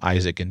Abraham,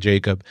 Isaac, and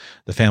Jacob.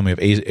 The family of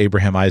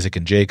Abraham, Isaac,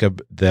 and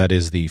Jacob, that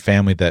is the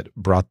family that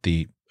brought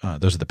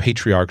those are the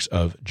patriarchs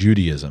of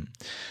Judaism.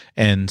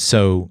 And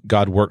so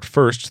God worked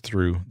first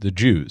through the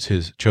Jews,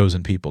 his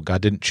chosen people.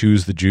 God didn't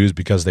choose the Jews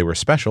because they were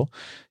special.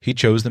 He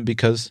chose them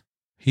because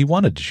he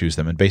wanted to choose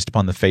them and based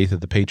upon the faith of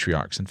the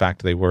patriarchs. In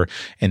fact, they were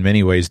in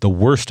many ways the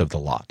worst of the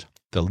lot,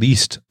 the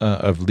least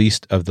of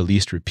the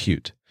least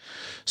repute.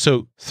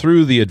 So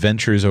through the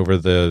adventures over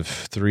the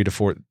 3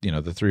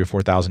 or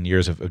 4,000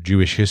 years of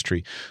Jewish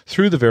history,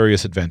 through the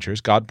various adventures,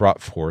 God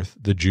brought forth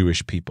the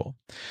Jewish people.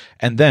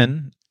 And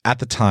then at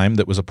the time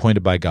that was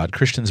appointed by God,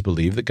 Christians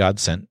believe that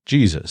God sent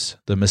Jesus,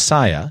 the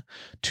Messiah,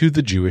 to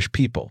the Jewish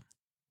people.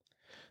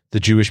 The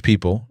Jewish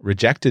people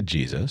rejected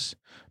Jesus,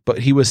 but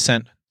he was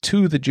sent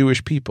to the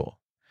Jewish people.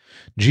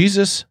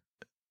 Jesus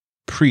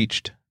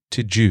preached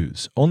to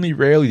Jews. Only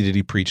rarely did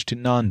he preach to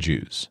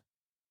non-Jews.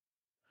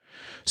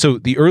 So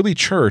the early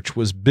church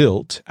was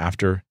built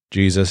after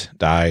Jesus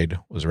died,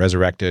 was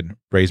resurrected,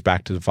 raised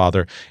back to the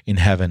Father in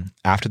heaven,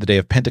 after the day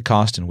of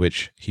Pentecost in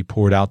which he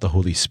poured out the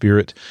Holy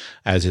Spirit,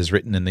 as is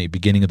written in the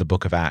beginning of the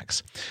book of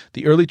Acts.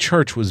 The early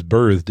church was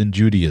birthed in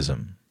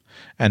Judaism,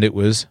 and it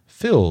was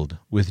filled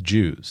with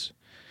Jews.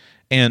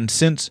 And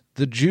since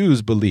the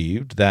Jews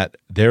believed that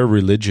their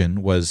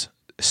religion was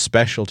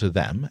special to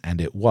them,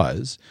 and it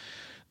was,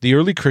 the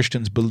early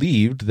Christians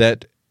believed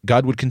that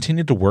God would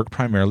continue to work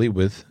primarily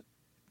with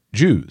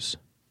Jews,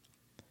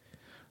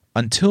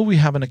 until we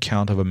have an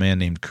account of a man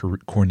named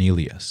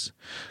Cornelius.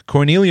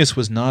 Cornelius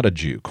was not a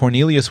Jew.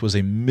 Cornelius was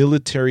a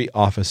military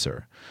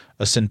officer,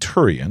 a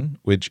centurion,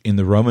 which in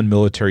the Roman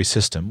military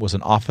system was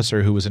an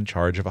officer who was in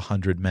charge of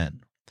 100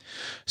 men.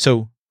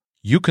 So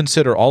you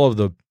consider all of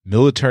the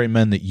military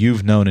men that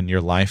you've known in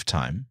your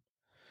lifetime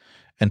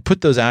and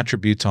put those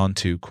attributes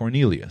onto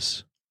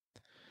Cornelius.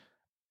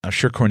 I'm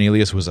sure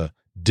Cornelius was a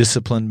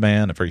disciplined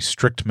man, a very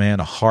strict man,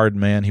 a hard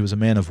man. He was a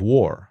man of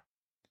war.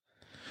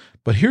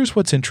 But here's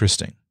what's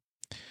interesting.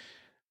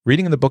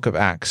 Reading in the book of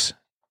Acts,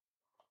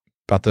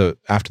 after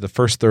the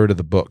first third of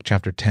the book,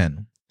 chapter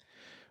 10,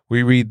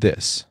 we read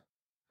this.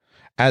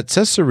 At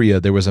Caesarea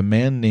there was a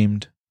man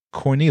named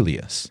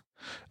Cornelius,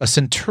 a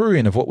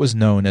centurion of what was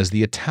known as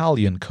the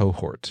Italian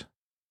cohort.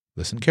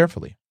 Listen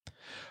carefully.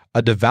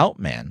 A devout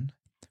man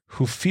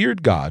who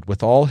feared God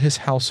with all his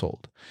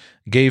household,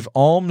 gave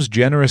alms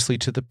generously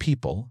to the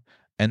people,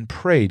 and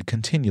prayed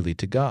continually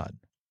to God.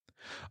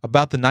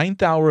 About the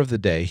 9th hour of the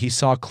day, he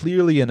saw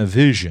clearly in a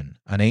vision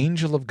an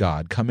angel of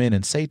God come in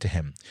and say to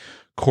him,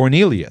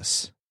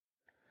 Cornelius.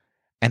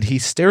 And he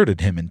stared at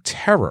him in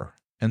terror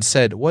and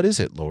said, What is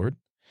it, Lord?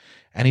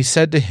 And he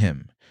said to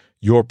him,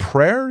 Your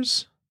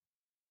prayers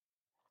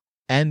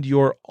and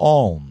your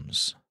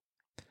alms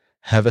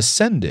have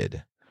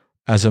ascended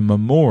as a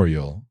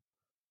memorial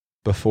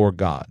before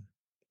God.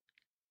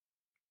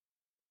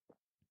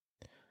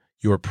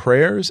 Your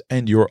prayers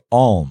and your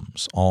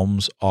alms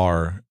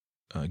are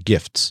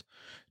gifts,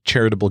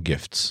 charitable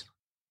gifts,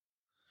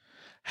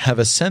 have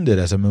ascended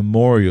as a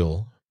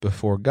memorial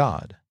before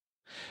God.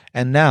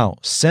 And now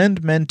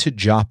send men to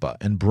Joppa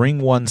and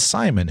bring one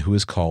Simon who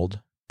is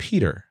called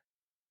Peter.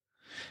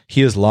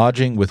 He is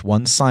lodging with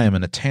one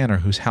Simon, a tanner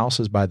whose house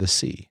is by the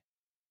sea.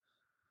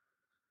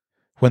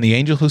 When the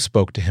angel who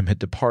spoke to him had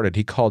departed,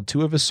 he called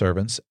 2 of his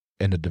servants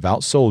and a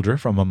devout soldier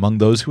from among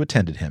those who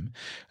attended him,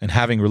 and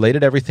having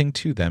related everything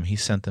to them, he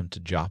sent them to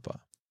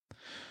Joppa.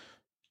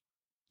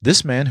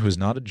 This man, who is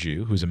not a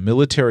Jew, who is a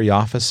military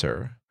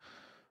officer,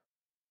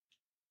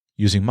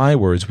 using my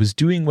words, was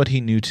doing what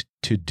he knew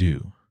to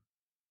do.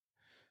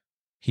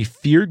 He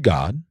feared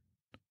God.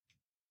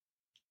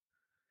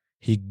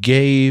 He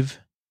gave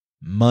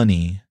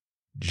money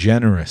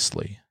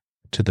generously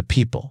to the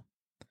people,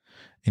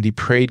 and he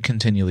prayed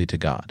continually to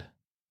God.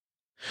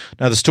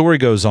 Now, the story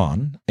goes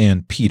on,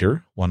 and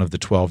Peter, one of the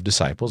 12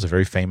 disciples, a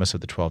very famous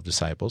of the 12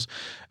 disciples,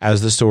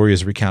 as the story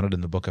is recounted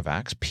in the book of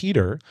Acts,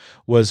 Peter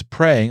was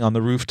praying on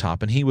the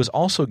rooftop, and he was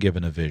also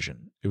given a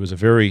vision. It was a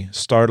very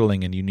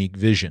startling and unique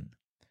vision.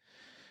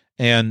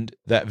 And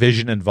that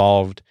vision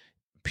involved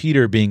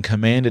Peter being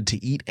commanded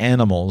to eat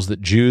animals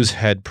that Jews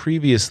had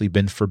previously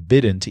been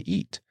forbidden to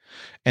eat,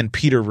 and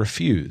Peter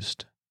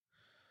refused.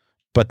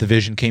 But the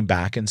vision came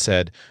back and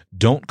said,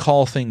 don't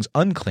call things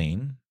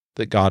unclean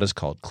that God has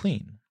called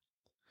clean.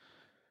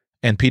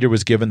 And Peter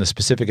was given the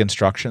specific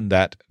instruction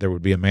that there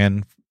would be a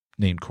man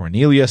named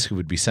Cornelius who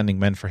would be sending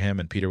men for him,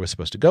 and Peter was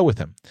supposed to go with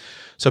him.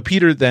 So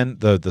Peter then,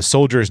 the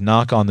soldiers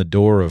knock on the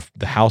door of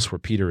the house where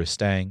Peter is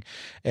staying,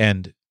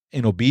 and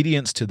in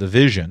obedience to the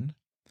vision,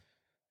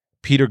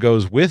 Peter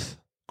goes with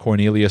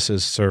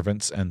Cornelius's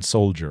servants and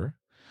soldier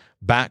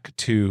back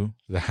to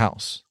the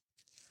house.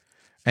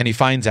 And he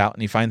finds out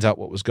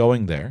what was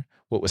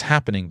what was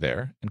happening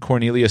there. And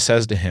Cornelius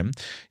says to him,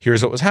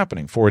 here's what was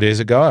happening. 4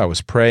 days ago, I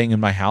was praying in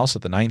my house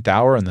at the 9th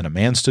hour, and then a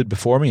man stood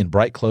before me in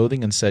bright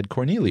clothing and said,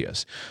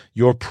 Cornelius,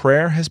 your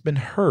prayer has been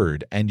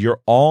heard, and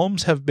your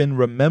alms have been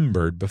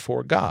remembered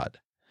before God.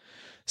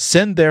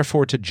 Send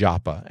therefore to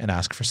Joppa and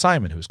ask for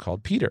Simon, who is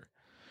called Peter.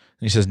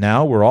 And he says,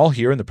 now we're all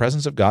here in the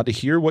presence of God to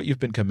hear what you've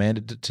been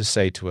commanded to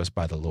say to us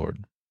by the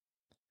Lord.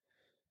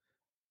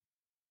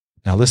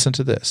 Now listen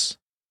to this.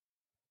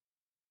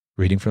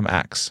 Reading from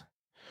Acts.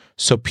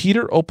 So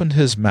Peter opened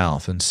his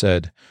mouth and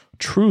said,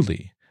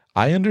 truly,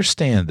 I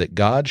understand that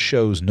God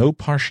shows no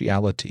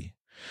partiality,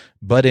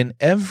 but in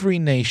every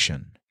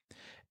nation,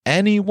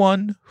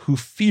 anyone who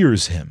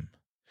fears him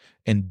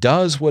and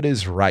does what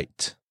is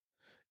right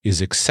is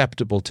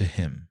acceptable to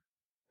him.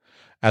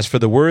 As for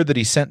the word that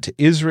he sent to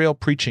Israel,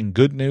 preaching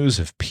good news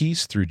of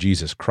peace through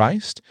Jesus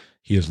Christ,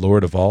 he is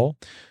Lord of all,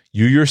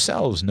 you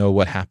yourselves know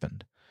what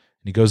happened.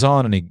 And he goes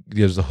on and he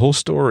gives the whole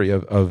story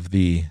of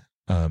the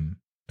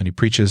and he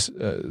preaches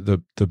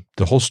the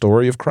whole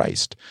story of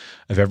Christ,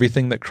 of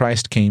everything that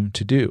Christ came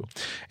to do.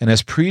 And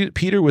as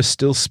Peter was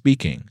still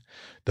speaking,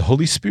 the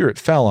Holy Spirit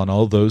fell on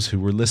all those who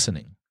were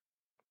listening.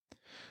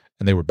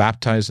 And they were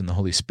baptized in the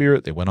Holy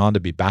Spirit. They went on to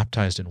be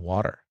baptized in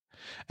water.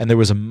 And there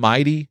was a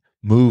mighty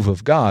move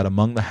of God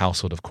among the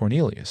household of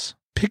Cornelius.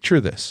 Picture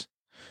this.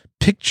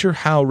 Picture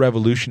how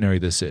revolutionary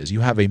this is.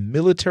 You have a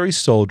military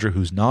soldier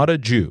who's not a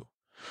Jew,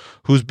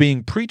 who's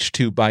being preached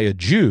to by a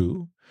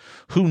Jew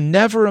who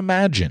never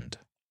imagined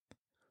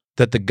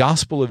that the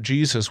gospel of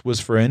Jesus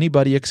was for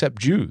anybody except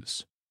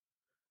Jews.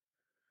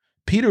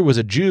 Peter was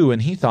a Jew,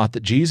 and he thought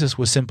that Jesus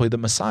was simply the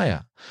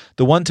Messiah,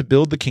 the one to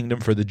build the kingdom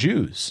for the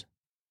Jews.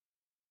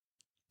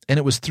 And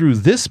it was through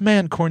this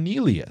man,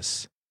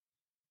 Cornelius,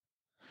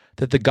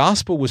 that the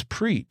gospel was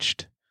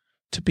preached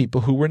to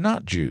people who were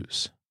not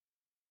Jews.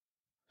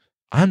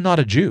 I'm not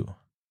a Jew.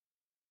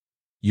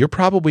 You're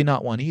probably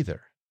not one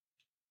either.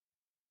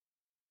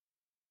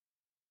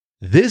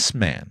 This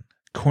man,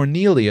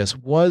 Cornelius,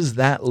 was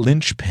that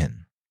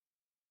linchpin.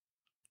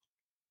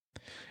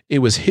 It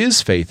was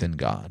his faith in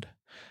God,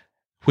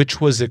 which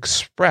was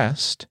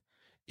expressed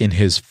in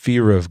his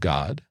fear of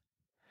God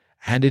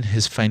and in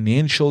his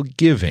financial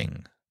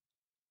giving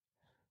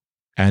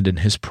and in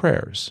his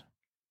prayers.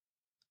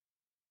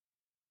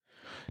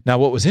 Now,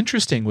 what was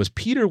interesting was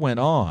Peter went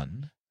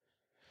on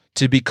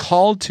to be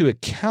called to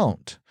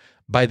account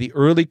by the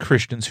early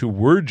Christians who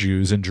were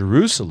Jews in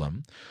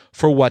Jerusalem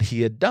for what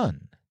he had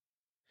done.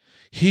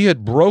 He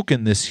had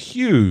broken this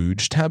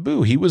huge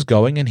taboo. He was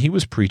going and he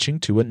was preaching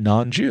to a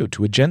non-Jew,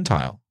 to a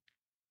Gentile.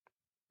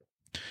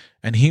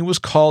 And he was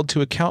called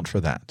to account for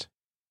that.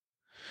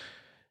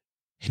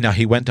 Now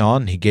he went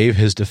on and he gave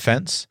his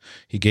defense.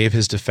 He gave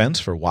his defense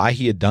for why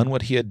he had done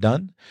what he had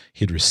done.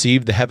 He had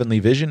received the heavenly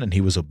vision and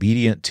he was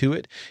obedient to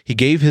it. He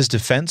gave his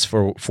defense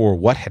for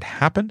what had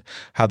happened,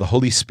 how the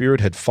Holy Spirit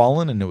had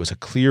fallen, and it was a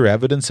clear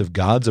evidence of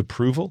God's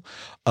approval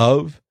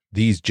of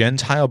these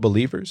Gentile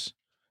believers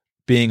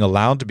being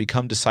allowed to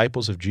become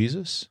disciples of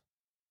Jesus.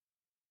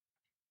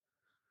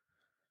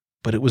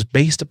 But it was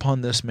based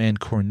upon this man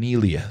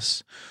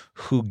Cornelius,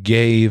 who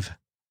gave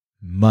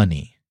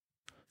money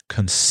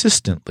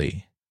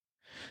consistently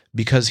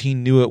because he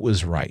knew it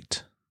was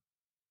right.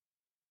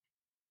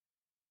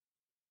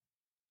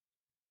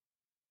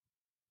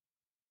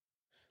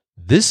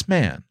 This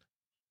man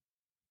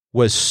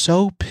was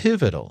so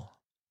pivotal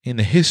in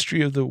the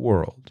history of the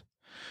world,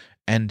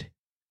 and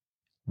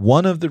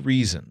one of the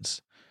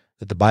reasons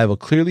that the Bible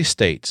clearly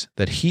states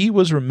that he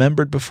was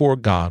remembered before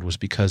God was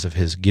because of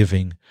his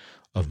giving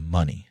of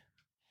money.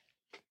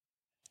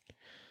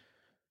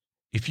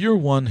 If you're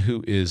one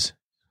who is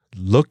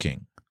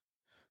looking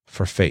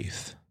for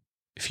faith,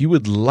 if you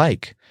would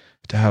like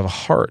to have a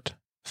heart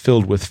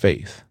filled with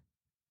faith,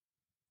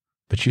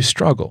 but you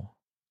struggle,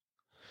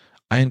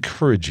 I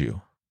encourage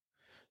you,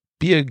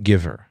 be a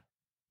giver.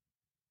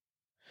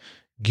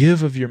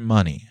 Give of your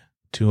money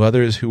to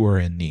others who are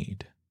in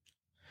need.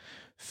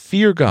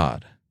 Fear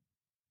God.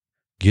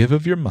 Give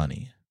of your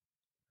money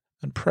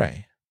and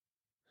pray.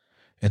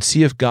 And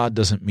see if God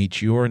doesn't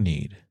meet your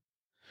need.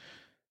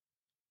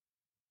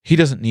 He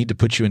doesn't need to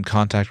put you in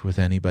contact with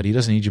anybody. He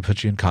doesn't need to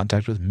put you in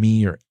contact with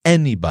me or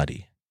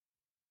anybody.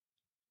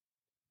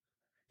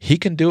 He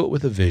can do it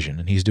with a vision,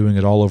 and he's doing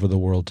it all over the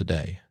world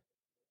today.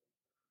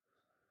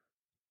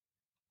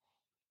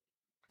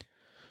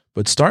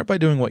 But start by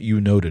doing what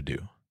you know to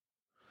do.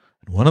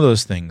 And one of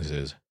those things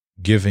is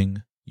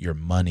giving your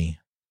money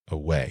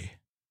away.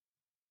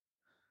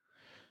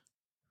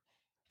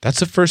 That's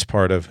the first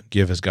part of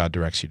give as God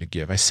directs you to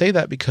give. I say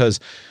that because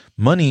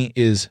money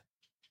is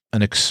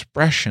an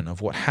expression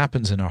of what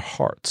happens in our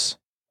hearts.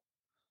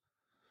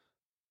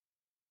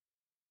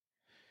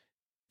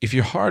 If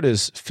your heart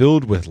is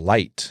filled with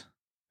light,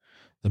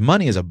 the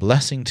money is a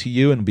blessing to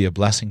you and will be a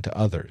blessing to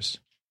others.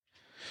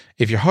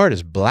 If your heart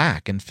is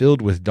black and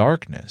filled with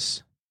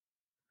darkness,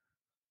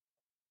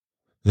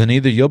 then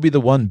either you'll be the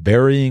one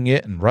burying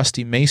it in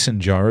rusty mason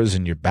jars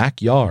in your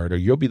backyard, or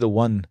you'll be the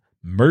one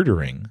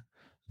murdering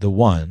the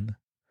one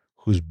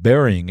who's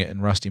burying it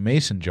in rusty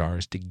mason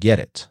jars to get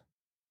it.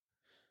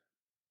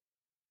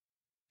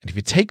 And if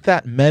you take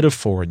that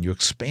metaphor and you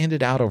expand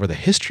it out over the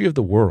history of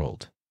the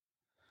world,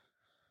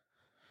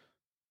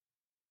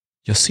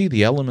 you'll see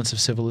the elements of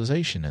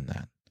civilization in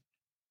that.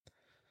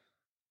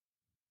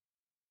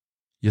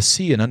 You'll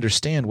see and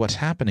understand what's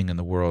happening in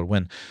the world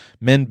when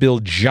men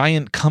build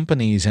giant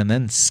companies and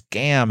then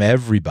scam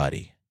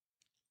everybody.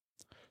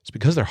 It's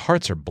because their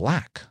hearts are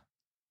black.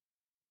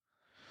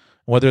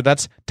 Whether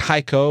that's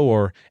Tyco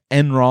or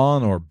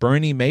Enron or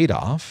Bernie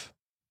Madoff,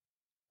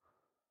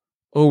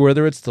 or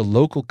whether it's the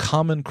local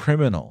common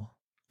criminal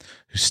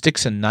who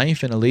sticks a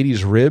knife in a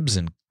lady's ribs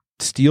and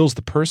steals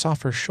the purse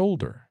off her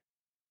shoulder.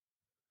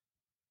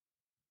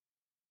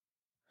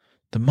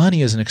 The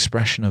money is an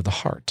expression of the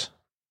heart.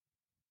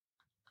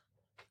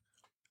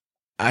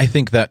 I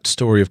think that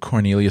story of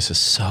Cornelius is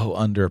so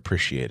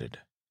underappreciated.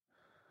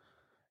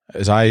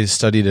 As I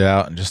studied it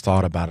out and just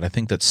thought about it, I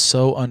think that's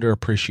so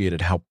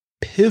underappreciated how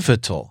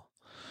pivotal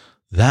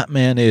that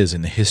man is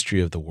in the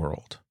history of the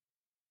world.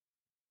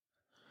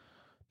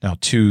 Now,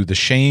 to the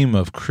shame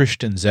of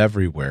Christians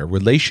everywhere,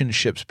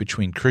 relationships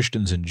between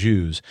Christians and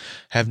Jews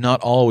have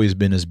not always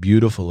been as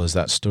beautiful as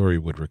that story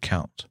would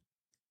recount.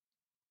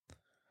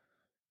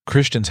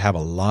 Christians have a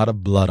lot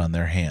of blood on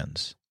their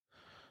hands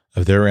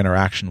of their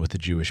interaction with the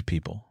Jewish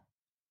people.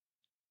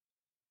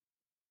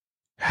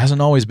 It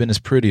hasn't always been as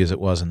pretty as it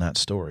was in that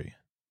story.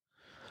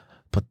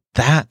 But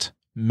that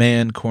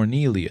man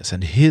Cornelius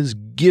and his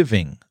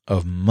giving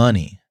of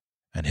money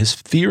and his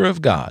fear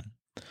of God,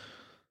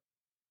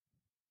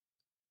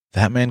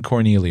 that man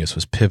Cornelius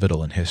was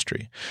pivotal in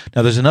history.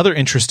 Now, there's another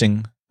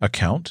interesting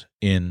account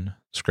in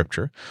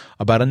Scripture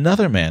about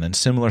another man in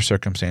similar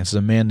circumstances,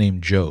 a man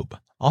named Job.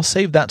 I'll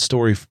save that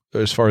story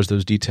as far as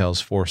those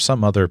details for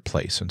some other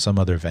place and some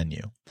other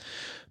venue.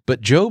 But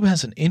Job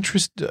has an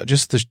interest,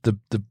 just the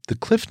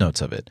cliff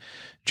notes of it.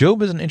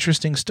 Job is an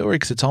interesting story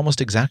because it's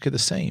almost exactly the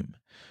same.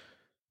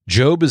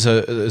 Job is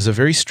a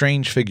very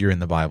strange figure in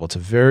the Bible. It's a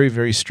very,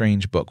 very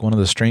strange book. One of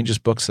the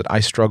strangest books that I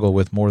struggle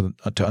with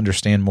to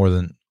understand more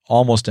than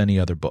almost any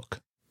other book.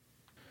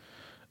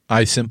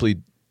 I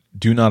simply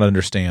do not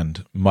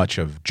understand much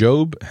of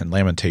Job, and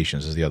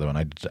Lamentations is the other one.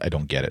 I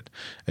don't get it.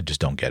 I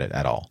just don't get it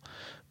at all.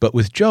 But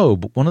with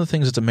Job, one of the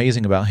things that's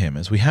amazing about him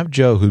is we have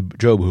Job,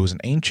 who is an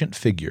ancient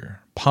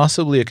figure,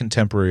 possibly a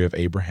contemporary of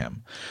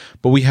Abraham,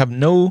 but we have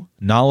no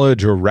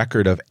knowledge or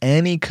record of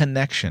any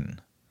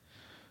connection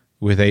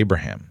with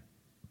Abraham.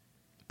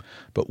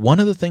 But one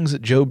of the things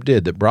that Job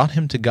did that brought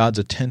him to God's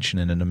attention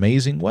in an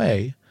amazing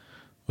way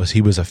was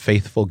he was a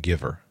faithful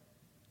giver.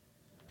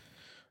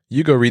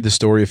 You go read the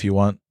story if you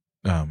want.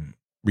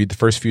 Read the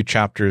first few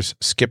chapters,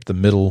 skip the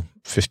middle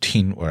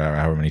 15, or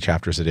however many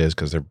chapters it is,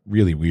 because they're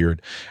really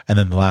weird, and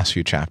then the last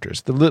few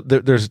chapters.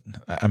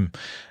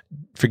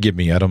 Forgive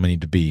me, I don't mean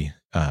to be,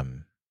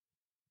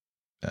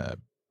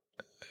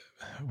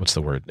 what's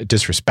the word?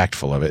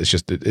 Disrespectful of it. It's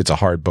just, it's a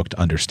hard book to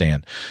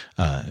understand.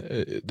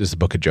 This is the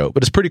book of Job,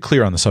 but it's pretty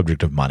clear on the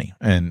subject of money,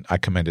 and I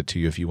commend it to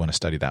you if you want to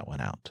study that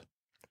one out.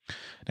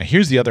 Now,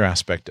 here's the other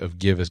aspect of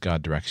give as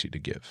God directs you to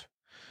give.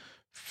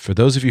 For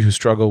those of you who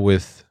struggle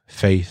with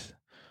faith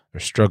or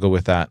struggle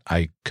with that,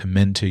 I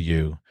commend to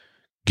you,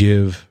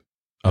 give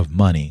of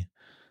money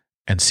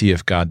and see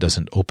if God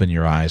doesn't open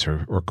your eyes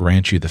or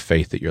grant you the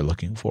faith that you're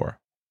looking for.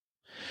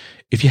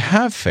 If you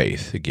have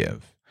faith to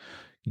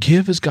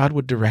give as God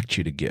would direct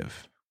you to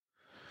give.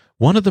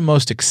 One of the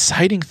most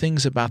exciting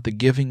things about the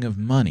giving of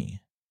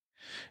money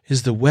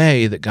is the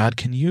way that God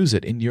can use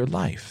it in your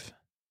life.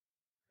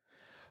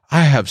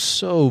 I have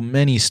so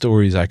many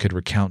stories I could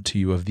recount to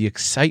you of the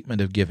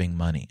excitement of giving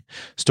money.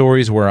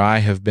 Stories where I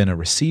have been a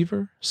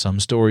receiver,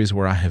 some stories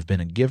where I have been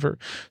a giver,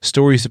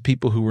 stories of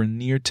people who were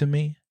near to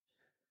me.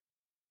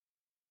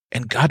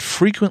 And God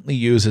frequently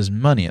uses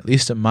money, at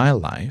least in my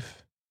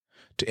life,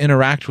 to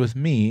interact with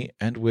me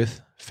and with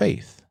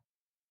faith.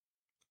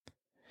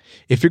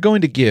 If you're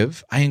going to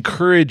give, I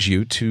encourage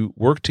you to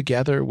work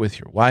together with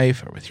your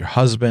wife or with your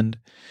husband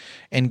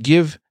and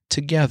give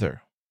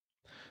together.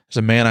 There's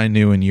a man I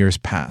knew in years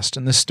past,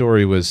 and this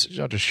story was,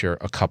 I'll just share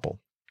a couple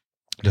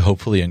to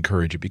hopefully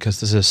encourage you, because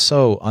this is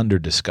so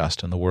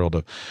under-discussed in the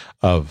world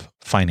of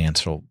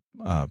financial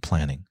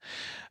planning.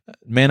 A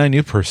man I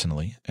knew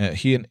personally,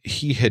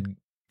 he had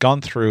gone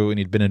through and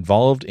he'd been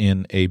involved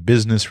in a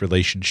business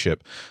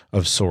relationship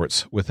of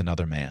sorts with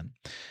another man.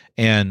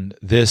 And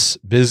this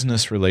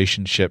business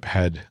relationship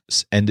had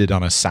ended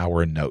on a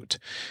sour note.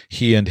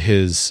 He and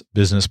his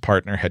business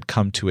partner had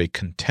come to a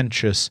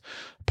contentious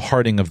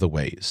parting of the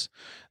ways.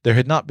 There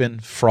had not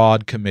been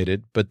fraud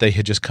committed, but they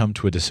had just come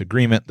to a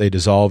disagreement. They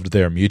dissolved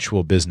their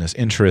mutual business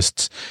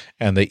interests,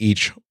 and they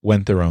each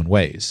went their own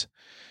ways.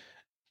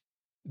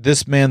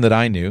 This man that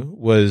I knew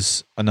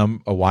was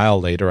a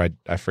while later,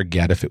 I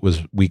forget if it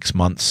was weeks,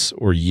 months,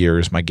 or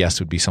years. My guess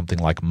would be something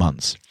like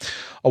months.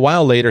 A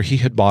while later, he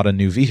had bought a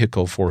new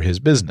vehicle for his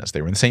business.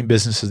 They were in the same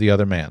business as the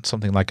other man,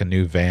 something like a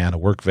new van, a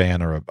work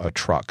van, or a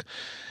truck.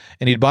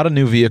 And he'd bought a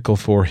new vehicle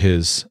for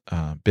his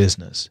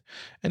business.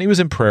 And he was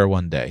in prayer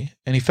one day,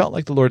 and he felt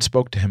like the Lord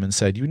spoke to him and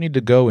said, you need to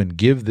go and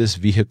give this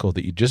vehicle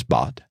that you just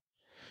bought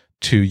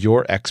to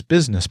your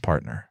ex-business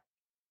partner.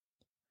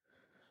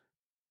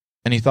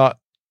 And he thought,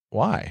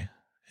 why?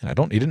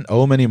 And he didn't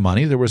owe him any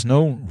money. There was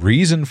no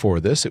reason for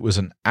this. It was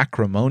an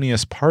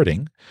acrimonious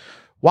parting.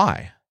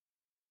 Why?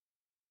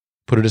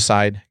 Put it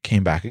aside,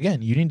 came back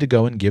again. You need to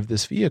go and give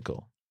this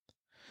vehicle.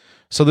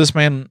 So this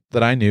man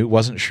that I knew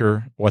wasn't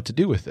sure what to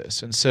do with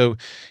this. And so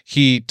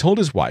he told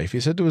his wife, he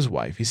said,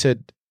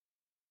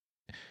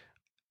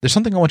 there's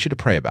something I want you to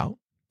pray about,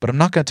 but I'm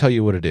not going to tell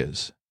you what it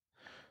is.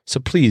 So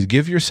please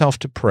give yourself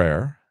to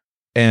prayer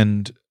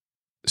and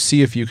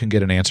see if you can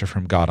get an answer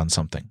from God on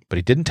something. But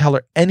he didn't tell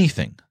her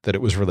anything that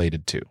it was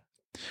related to.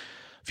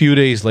 A few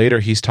days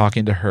later, he's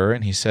talking to her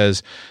and he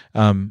says,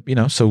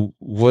 so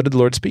what did the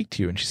Lord speak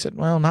to you? And she said,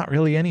 well, not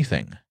really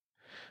anything.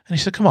 And he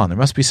said, come on, there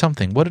must be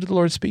something. What did the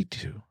Lord speak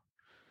to you?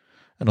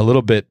 And a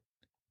little bit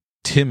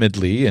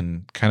timidly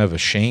and kind of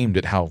ashamed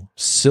at how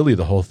silly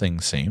the whole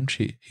thing seemed,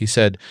 she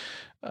said,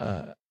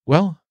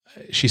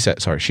 she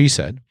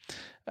said,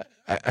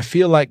 I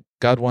feel like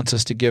God wants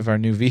us to give our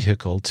new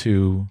vehicle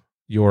to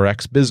your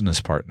ex-business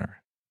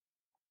partner.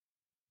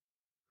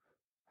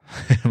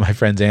 My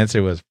friend's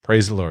answer was,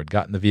 praise the Lord.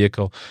 Got in the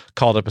vehicle,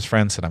 called up his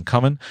friend, said, I'm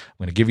coming. I'm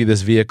going to give you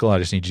this vehicle. I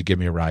just need you to give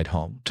me a ride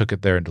home. Took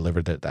it there and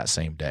delivered it that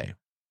same day.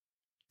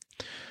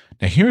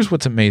 Now, here's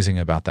what's amazing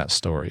about that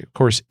story. Of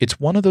course, it's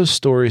one of those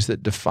stories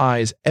that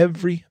defies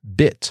every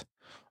bit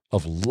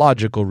of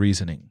logical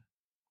reasoning.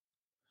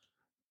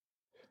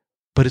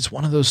 But it's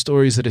one of those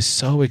stories that is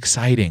so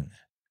exciting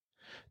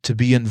to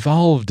be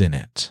involved in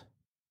it.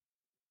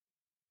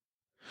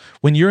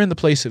 When you're in the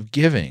place of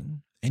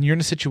giving and you're in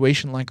a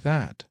situation like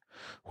that,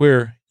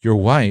 where your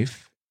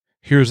wife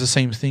hears the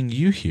same thing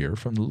you hear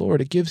from the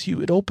Lord,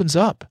 it opens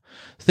up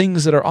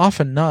things that are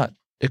often not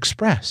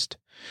expressed,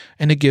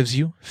 and it gives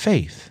you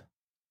faith.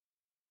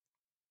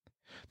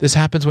 This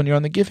happens when you're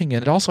on the giving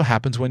end. It also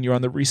happens when you're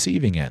on the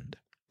receiving end.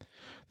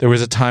 There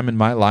was a time in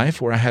my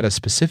life where I had a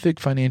specific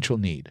financial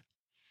need,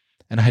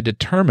 and I had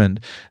determined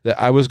that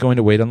I was going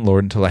to wait on the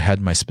Lord until I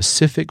had my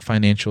specific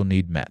financial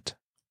need met.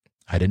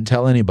 I didn't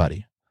tell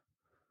anybody.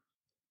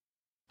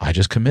 I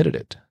just committed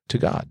it to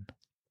God,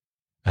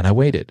 and I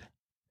waited.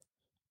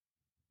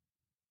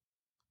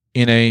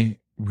 In a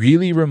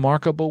really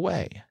remarkable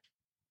way,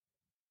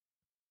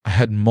 I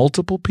had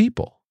multiple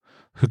people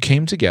who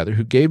came together,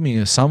 who gave me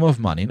a sum of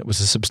money, and it was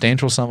a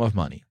substantial sum of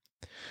money,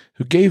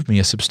 who gave me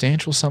a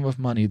substantial sum of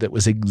money that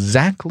was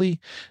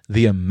exactly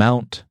the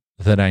amount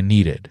that I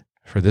needed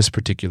for this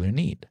particular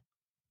need.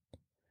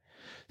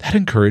 That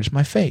encouraged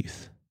my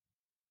faith.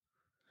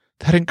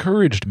 That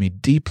encouraged me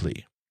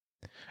deeply.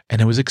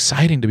 And it was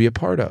exciting to be a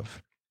part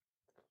of.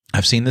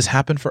 I've seen this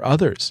happen for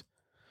others.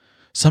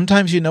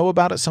 Sometimes you know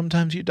about it,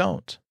 sometimes you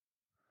don't.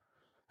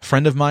 A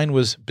friend of mine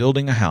was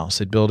building a house.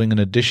 They'd building an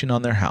addition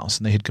on their house,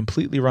 and they had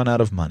completely run out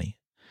of money.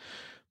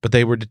 But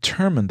they were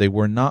determined they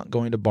were not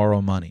going to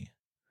borrow money.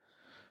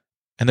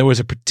 And there was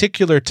a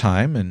particular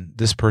time in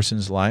this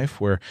person's life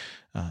where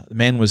the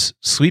man was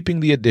sweeping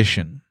the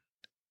addition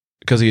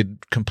because he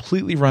had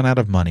completely run out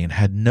of money and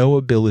had no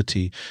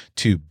ability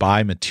to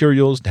buy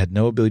materials, had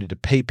no ability to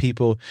pay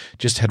people,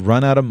 just had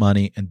run out of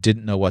money and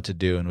didn't know what to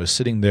do, and was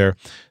sitting there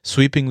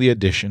sweeping the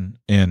addition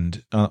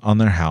and on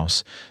their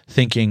house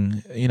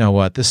thinking, you know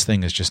what, this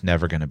thing is just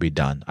never going to be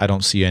done. I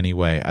don't see any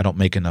way. I don't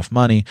make enough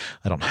money.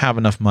 I don't have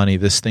enough money.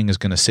 This thing is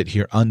going to sit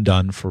here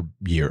undone for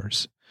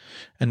years,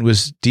 and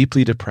was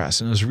deeply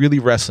depressed and was really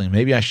wrestling.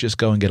 Maybe I should just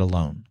go and get a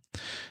loan.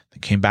 They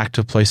came back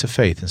to a place of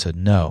faith and said,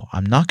 no,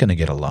 I'm not going to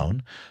get a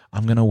loan.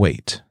 I'm going to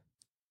wait.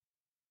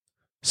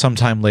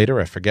 Sometime later,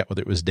 I forget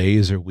whether it was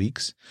days or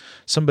weeks,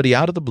 somebody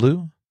out of the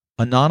blue,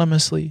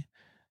 anonymously,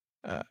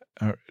 I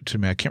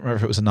can't remember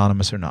if it was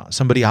anonymous or not,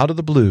 somebody out of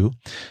the blue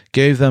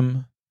gave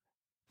them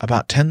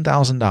about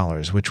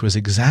 $10,000, which was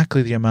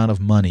exactly the amount of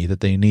money that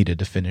they needed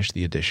to finish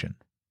the addition.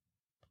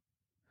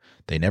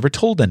 They never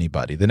told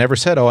anybody. They never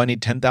said, I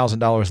need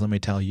 $10,000, let me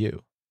tell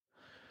you.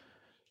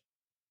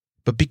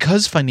 But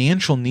because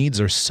financial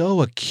needs are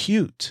so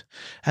acute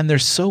and they're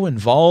so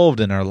involved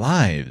in our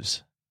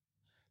lives,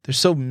 they're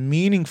so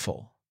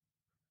meaningful.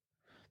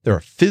 There are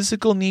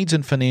physical needs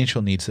and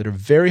financial needs that are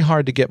very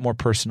hard to get more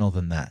personal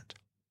than that.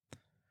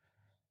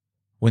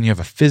 When you have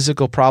a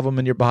physical problem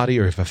in your body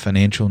or if a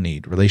financial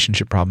need,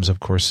 relationship problems, of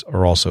course,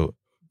 are also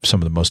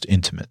some of the most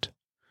intimate.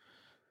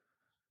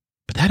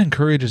 But that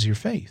encourages your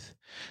faith.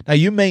 Now,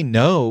 you may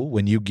know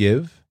when you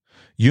give,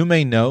 you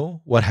may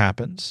know what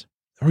happens,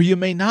 or you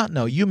may not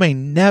know. You may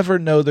never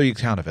know the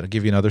account of it. I'll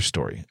give you another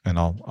story, and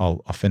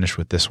I'll finish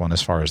with this one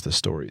as far as the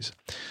stories.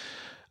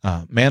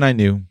 Man I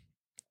knew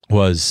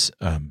was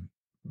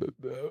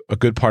a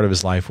good part of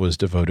his life was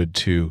devoted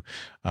to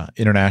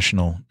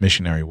international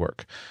missionary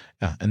work.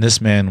 And this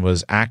man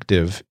was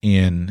active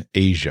in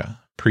Asia,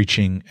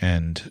 preaching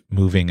and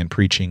moving and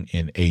preaching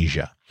in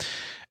Asia.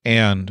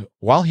 And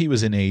while he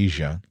was in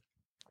Asia,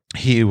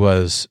 he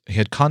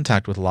had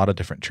contact with a lot of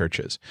different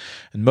churches.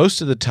 And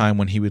most of the time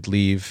when he would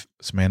leave,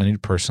 this man I knew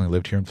personally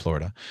lived here in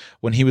Florida.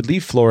 When he would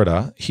leave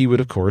Florida, he would,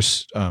 of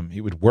course,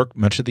 he would work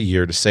much of the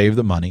year to save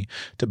the money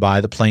to buy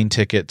the plane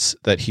tickets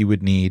that he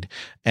would need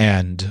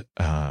and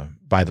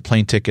buy the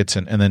plane tickets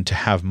and then to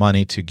have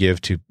money to give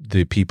to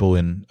the people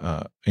in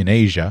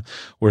Asia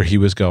where he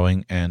was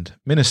going and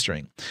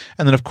ministering.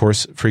 And then, of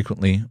course,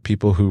 frequently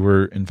people who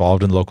were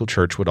involved in the local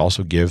church would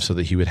also give so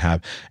that he would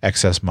have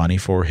excess money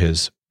for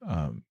his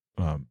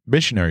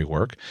missionary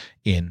work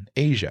in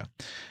Asia.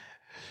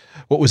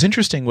 What was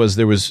interesting was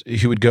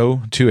he would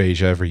go to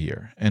Asia every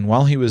year, and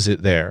while he was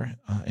there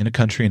in a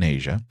country in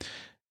Asia,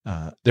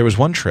 there was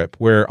one trip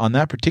where on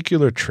that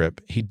particular trip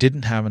he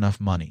didn't have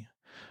enough money.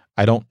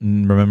 I don't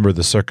remember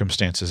the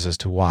circumstances as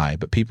to why,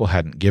 but people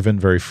hadn't given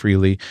very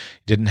freely,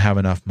 didn't have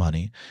enough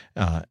money,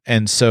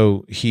 and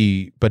so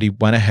he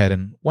went ahead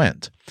and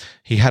went.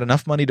 He had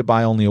enough money to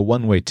buy only a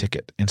one-way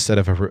ticket instead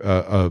of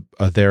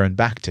a there and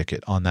back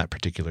ticket on that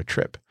particular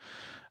trip.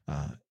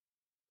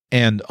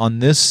 And in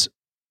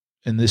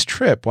this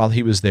trip, while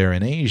he was there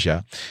in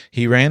Asia,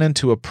 he ran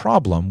into a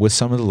problem with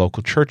some of the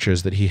local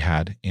churches that he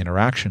had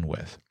interaction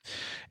with,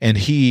 and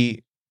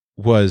he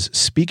was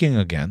speaking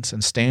against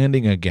and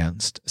standing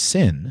against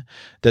sin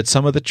that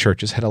some of the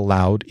churches had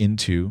allowed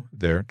into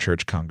their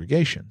church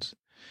congregations.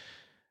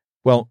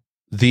 Well,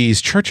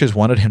 these churches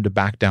wanted him to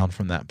back down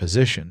from that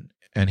position,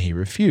 and he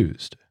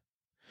refused.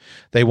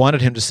 They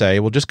wanted him to say,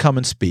 well, just come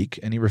and speak,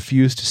 and he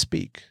refused to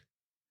speak.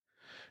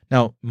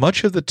 Now,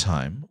 much of the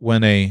time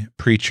when a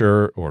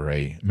preacher or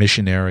a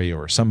missionary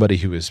or somebody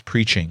who is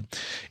preaching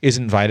is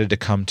invited to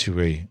come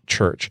to a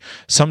church,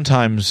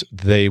 sometimes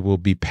they will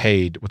be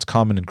paid, what's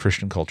common in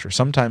Christian culture,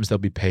 sometimes they'll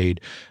be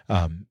paid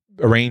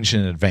arranged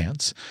in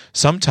advance.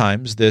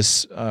 Sometimes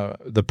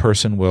the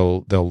person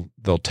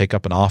they'll take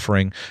up an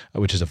offering,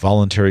 which is a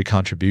voluntary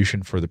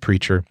contribution for the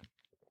preacher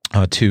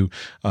to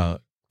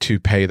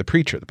pay the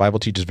preacher. The Bible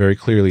teaches very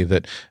clearly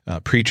that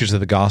preachers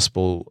of the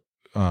gospel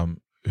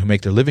who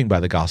make their living by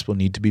the gospel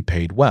need to be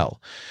paid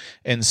well.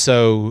 And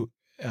so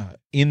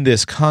in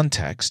this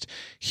context,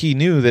 he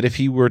knew that if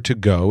he were to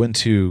go and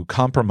to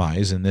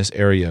compromise in this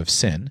area of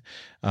sin,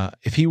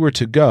 if he were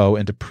to go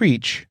and to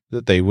preach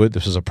that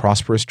this was a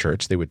prosperous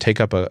church, they would take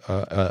up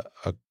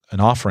an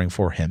offering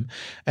for him,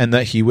 and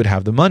that he would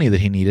have the money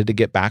that he needed to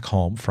get back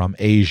home from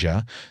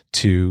Asia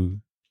to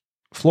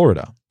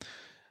Florida.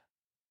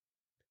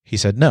 He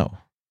said no,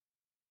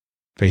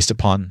 based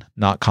upon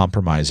not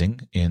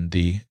compromising in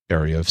the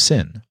area of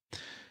sin.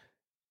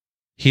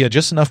 He had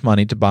just enough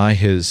money to buy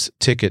his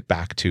ticket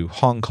back to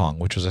Hong Kong,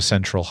 which was a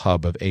central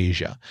hub of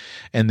Asia.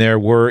 And there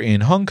were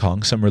in Hong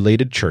Kong some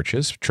related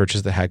churches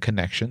that had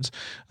connections.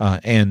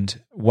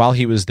 And while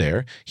he was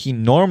there, he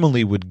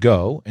normally would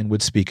go and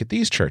would speak at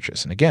these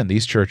churches. And again,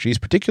 these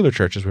particular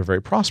churches were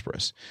very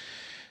prosperous.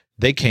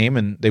 They came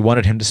and they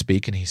wanted him to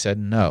speak, and he said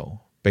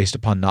no, based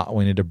upon not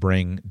wanting to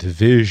bring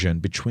division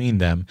between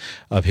them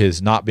of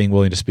his not being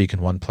willing to speak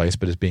in one place,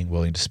 but his being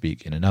willing to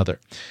speak in another.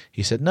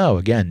 He said no,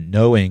 again,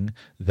 knowing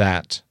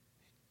that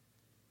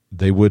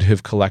they would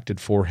have collected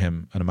for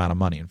him an amount of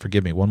money. And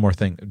forgive me, one more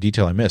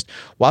detail I missed.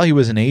 While he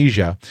was in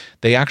Asia,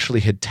 they actually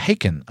had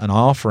taken an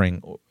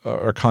offering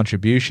or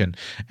contribution,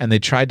 and they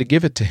tried to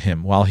give it to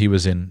him while he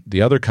was in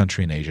the other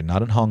country in Asia,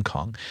 not in Hong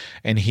Kong.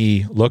 And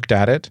he looked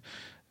at it,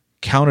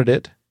 counted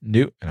it,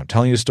 knew, and I'm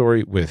telling you a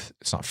story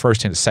it's not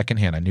firsthand, it's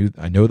secondhand.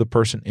 I know the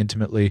person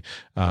intimately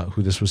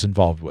who this was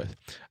involved with.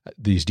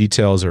 These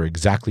details are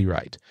exactly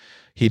right.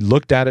 He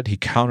looked at it, he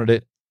counted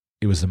it.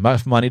 It was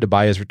enough money to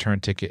buy his return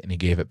ticket, and he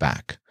gave it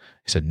back.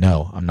 He said,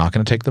 no, I'm not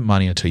going to take the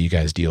money until you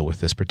guys deal with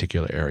this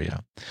particular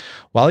area.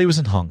 While he was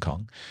in Hong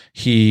Kong,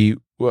 he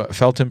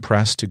felt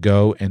impressed to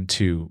go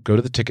to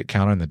the ticket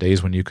counter in the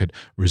days when you could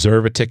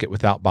reserve a ticket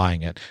without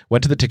buying it.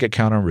 Went to the ticket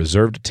counter and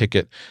reserved a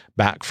ticket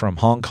back from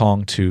Hong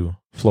Kong to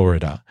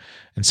Florida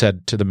and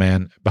said to the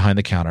man behind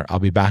the counter, I'll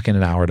be back in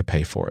an hour to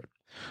pay for it.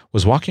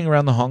 Was walking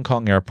around the Hong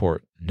Kong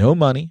airport, no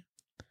money,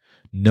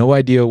 no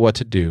idea what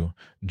to do,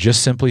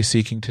 just simply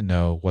seeking to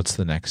know what's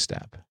the next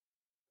step.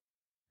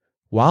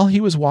 While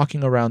he was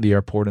walking around the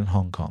airport in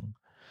Hong Kong,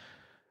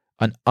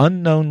 an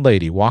unknown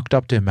lady walked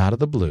up to him out of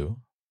the blue.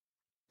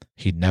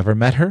 He'd never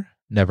met her,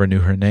 never knew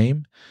her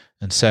name,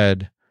 and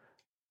said,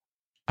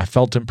 I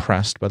felt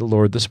impressed by the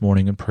Lord this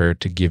morning in prayer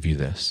to give you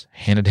this,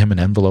 handed him an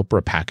envelope or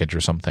a package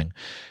or something,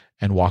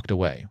 and walked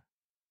away.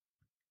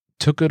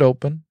 Took it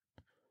open,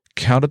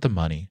 counted the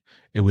money.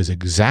 It was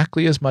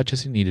exactly as much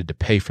as he needed to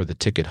pay for the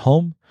ticket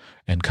home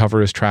and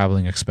cover his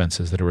traveling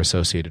expenses that are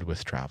associated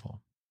with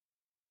travel.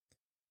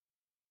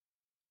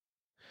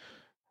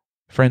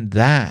 Friend,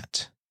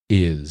 that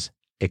is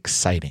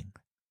exciting.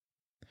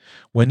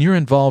 When you're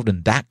involved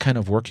in that kind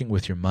of working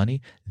with your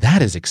money,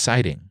 that is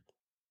exciting.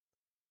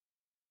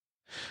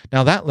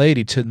 Now, that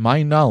lady, to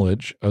my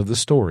knowledge of the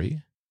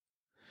story,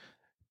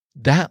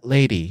 that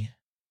lady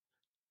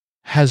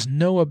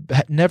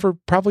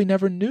probably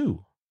never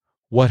knew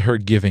what her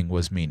giving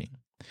was meaning.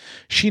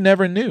 She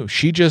never knew.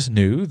 She just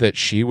knew that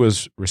she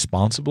was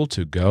responsible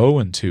to go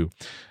and to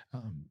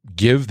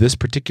give this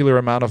particular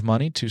amount of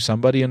money to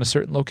somebody in a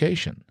certain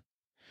location.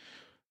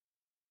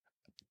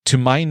 To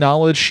my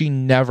knowledge, she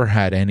never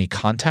had any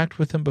contact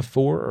with him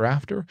before or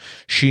after.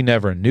 She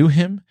never knew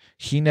him.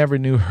 He never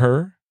knew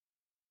her.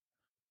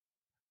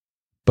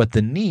 But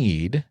the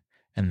need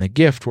and the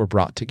gift were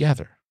brought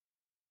together.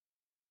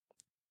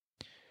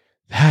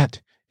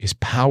 That is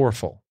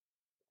powerful.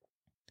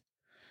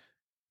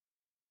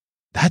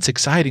 That's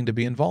exciting to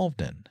be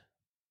involved in.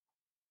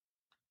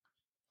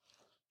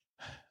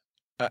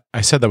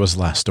 I said that was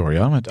the last story.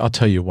 I'll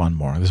tell you one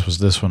more.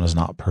 This one is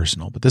not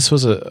personal, but this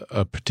was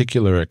a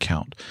particular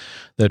account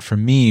that for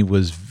me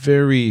was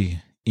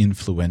very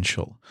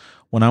influential.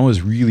 When I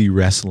was really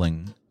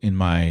wrestling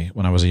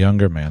when I was a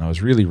younger man, I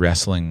was really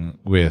wrestling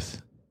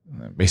with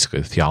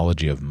basically the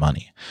theology of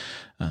money,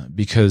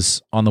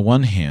 because on the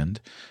one hand,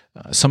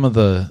 some of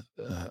the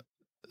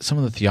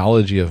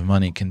theology of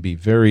money can be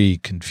very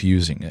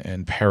confusing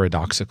and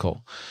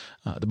paradoxical.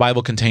 The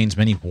Bible contains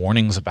many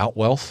warnings about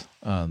wealth.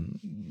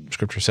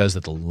 Scripture says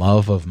that the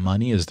love of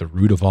money is the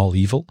root of all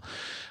evil.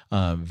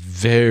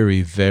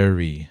 Very,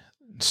 very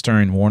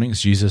stern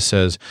warnings. Jesus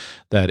says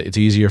that it's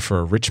easier for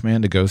a rich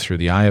man to go through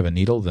the eye of a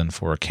needle than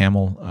for a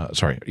camel.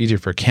 Easier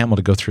for a camel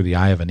to go through the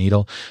eye of a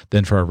needle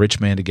than for a rich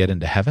man to get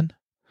into heaven.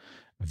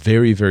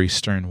 Very, very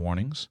stern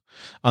warnings.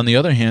 On the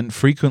other hand,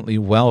 frequently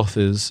wealth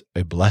is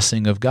a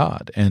blessing of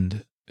God,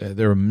 and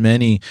there are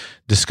many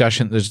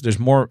discussions. There's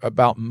more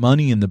about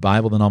money in the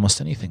Bible than almost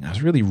anything. I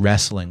was really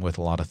wrestling with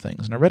a lot of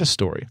things, and I read a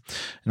story,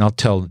 and I'll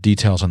tell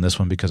details on this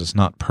one because it's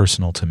not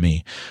personal to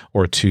me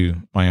or to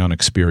my own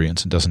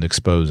experience and doesn't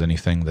expose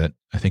anything that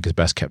I think is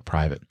best kept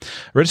private.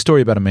 I read a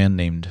story about a man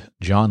named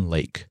John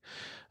Lake.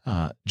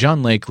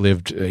 John Lake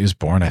he was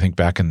born, I think,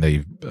 back in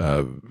the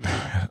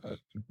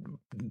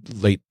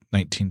late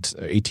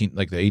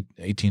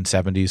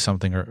 1870s,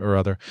 something or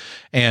other.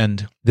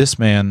 And this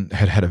man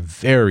had a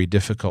very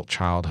difficult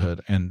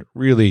childhood and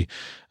really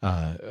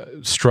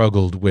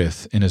struggled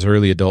with, in his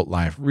early adult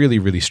life,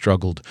 really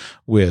struggled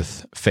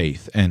with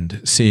faith and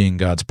seeing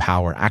God's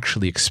power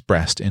actually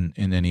expressed in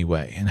any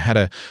way, and had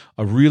a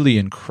really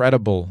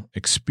incredible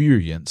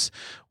experience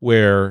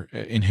where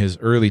in his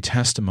early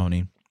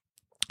testimony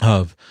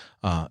of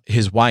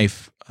his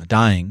wife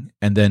dying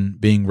and then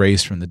being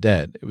raised from the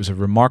dead. It was a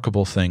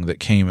remarkable thing that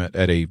came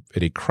at a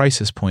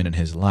crisis point in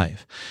his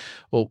life.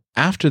 Well,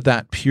 after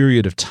that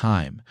period of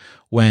time,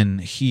 when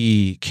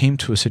he came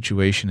to a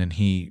situation and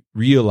he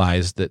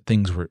realized that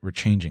things were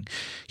changing,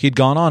 he had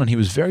gone on and he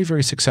was very,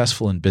 very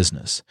successful in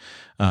business.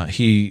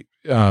 He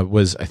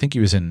was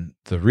in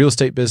the real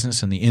estate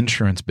business and the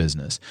insurance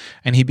business,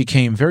 and he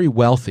became very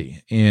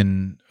wealthy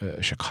in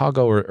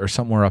Chicago or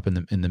somewhere up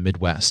in the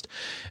Midwest.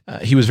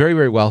 He was very,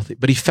 very wealthy,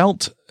 but he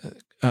felt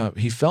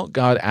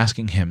God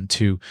asking him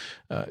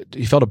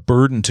he felt a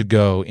burden to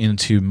go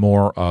into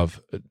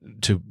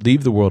to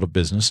leave the world of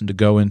business and to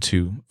go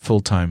into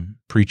full-time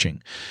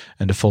preaching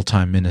and to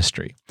full-time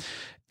ministry.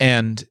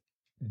 And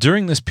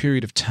during this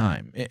period of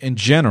time, in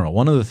general,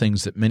 one of the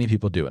things that many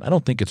people do, and I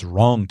don't think it's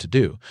wrong to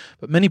do,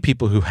 but many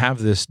people who have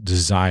this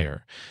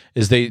desire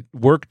is they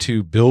work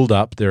to build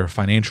up their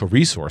financial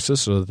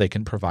resources so that they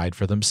can provide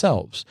for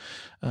themselves.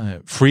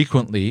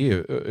 Frequently,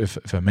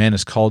 if a man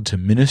is called to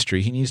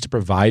ministry, he needs to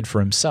provide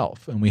for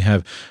himself. And we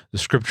have the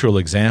scriptural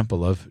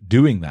example of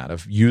doing that,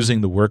 of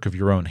using the work of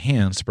your own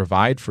hands to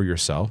provide for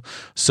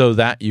yourself so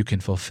that you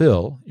can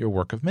fulfill your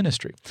work of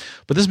ministry.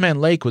 But this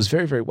man, Lake, was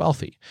very, very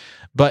wealthy.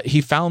 But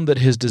he found that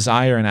his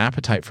desire and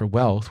appetite for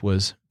wealth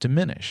was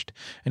diminished.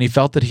 And he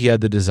felt that he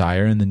had the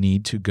desire and the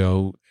need to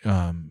go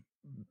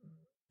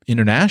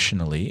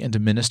internationally and to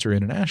minister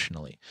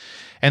internationally.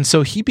 And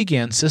so he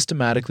began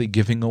systematically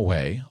giving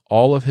away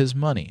all of his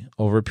money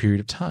over a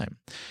period of time.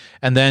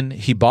 And then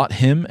he bought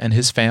him and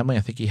his family, I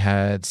think he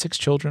had 6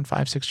 children,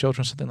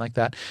 something like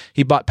that.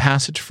 He bought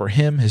passage for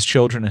him, his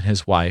children, and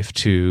his wife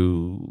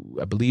to,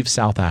 I believe,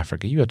 South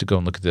Africa. You have to go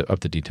and look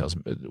up the details.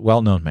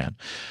 Well-known man.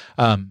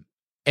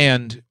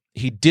 And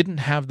he didn't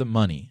have the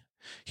money.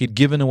 He'd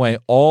given away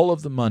all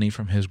of the money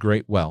from his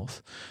great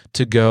wealth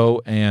to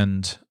go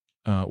and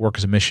work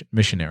as a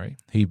missionary.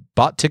 He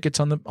bought tickets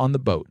on the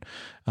boat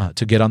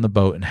to get on the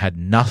boat and had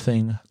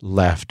nothing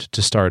left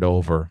to start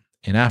over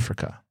in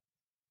Africa.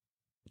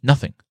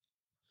 Nothing.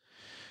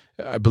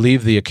 I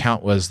believe the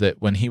account was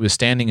that when he was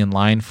standing in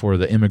line for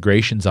the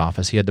immigration's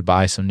office, he had to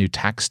buy some new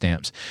tax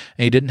stamps,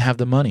 and he didn't have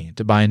the money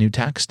to buy a new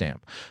tax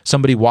stamp.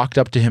 Somebody walked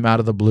up to him out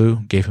of the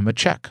blue, gave him a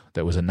check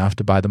that was enough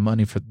to buy the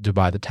money to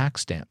buy the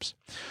tax stamps.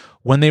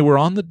 When they were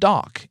on the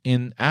dock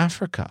in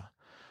Africa,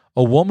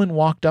 a woman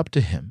walked up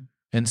to him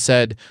and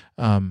said,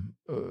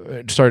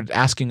 started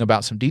asking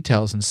about some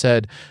details, and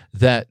said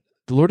that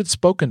the Lord had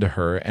spoken to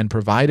her and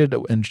provided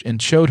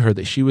and showed her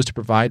that she was to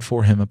provide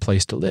for him a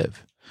place to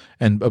live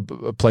and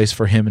a place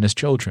for him and his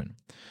children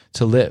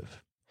to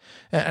live.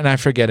 And I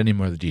forget any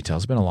more of the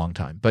details. It's been a long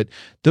time. But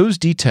those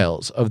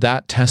details of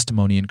that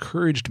testimony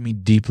encouraged me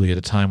deeply at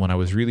a time when I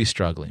was really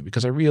struggling,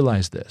 because I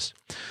realized this.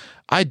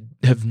 I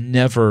have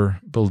never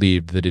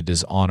believed that it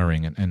is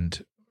honoring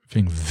and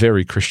being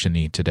very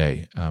Christian-y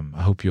today.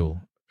 I hope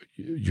you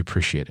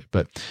appreciate it.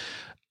 But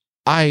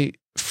I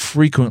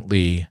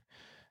frequently,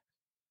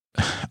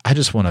 I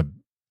just want to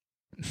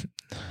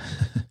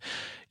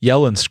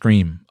yell and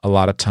scream a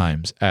lot of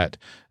times at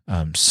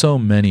so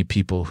many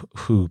people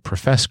who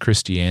profess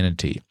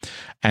Christianity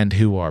and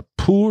who are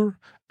poor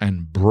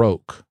and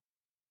broke,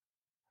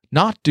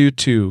 not due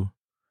to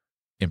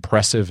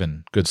impressive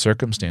and good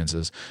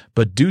circumstances,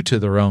 but due to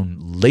their own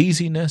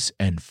laziness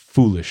and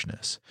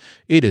foolishness.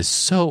 It is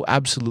so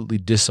absolutely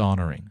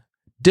dishonoring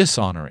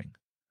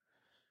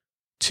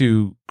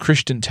to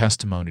Christian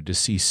testimony to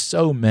see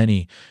so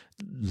many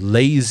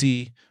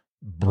lazy,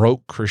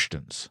 broke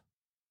Christians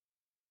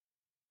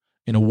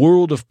in a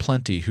world of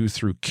plenty who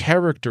through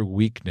character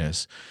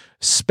weakness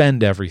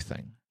spend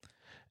everything.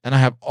 And I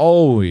have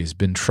always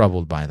been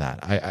troubled by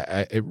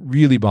that. It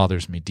really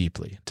bothers me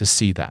deeply to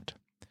see that.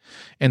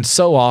 And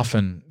so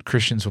often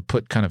Christians will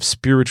put kind of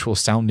spiritual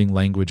sounding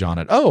language on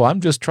it. Oh,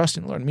 I'm just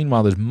trusting the Lord.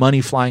 Meanwhile, there's money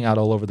flying out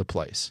all over the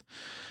place.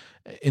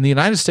 In the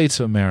United States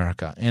of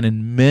America and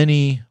in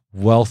many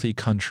wealthy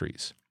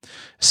countries,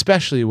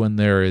 especially when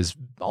there is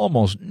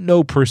almost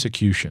no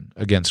persecution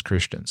against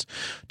Christians,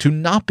 to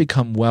not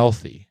become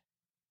wealthy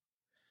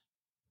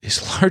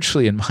is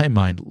largely, in my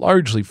mind,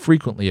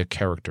 frequently a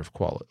character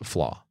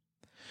flaw.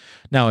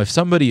 Now, if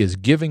somebody is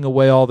giving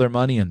away all their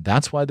money and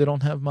that's why they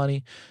don't have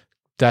money,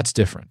 that's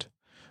different.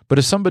 But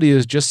if somebody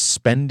is just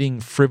spending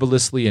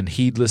frivolously and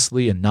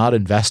heedlessly and not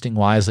investing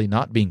wisely,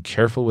 not being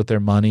careful with their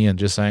money and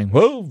just saying,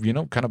 well,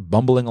 kind of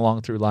bumbling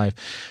along through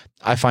life,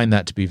 I find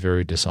that to be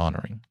very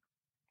dishonoring.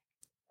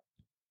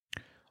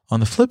 On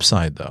the flip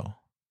side, though,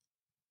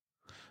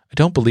 I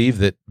don't believe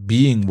that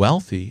being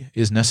wealthy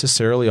is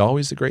necessarily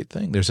always a great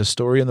thing. There's a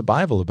story in the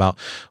Bible about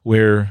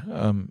where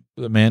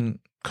the man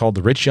called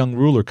the rich young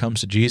ruler comes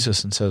to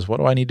Jesus and says, what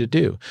do I need to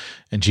do?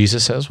 And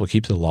Jesus says, well,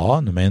 keep the law.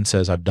 And the man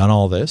says, I've done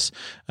all this.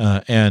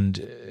 And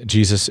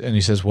he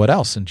says, what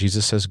else? And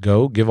Jesus says,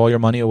 go, give all your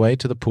money away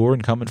to the poor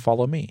and come and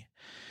follow me.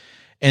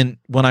 And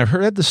when I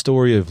read the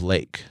story of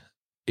Lake,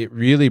 it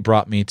really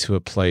brought me to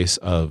a place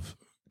of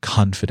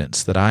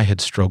confidence that I had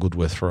struggled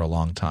with for a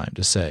long time,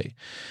 to say,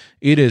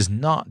 it is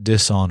not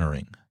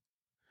dishonoring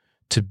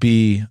to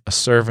be a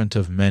servant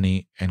of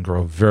many and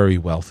grow very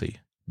wealthy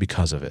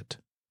because of it.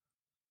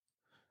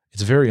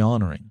 It's very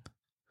honoring.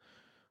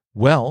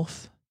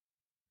 Wealth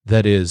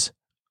that is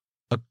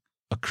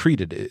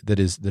accreted, that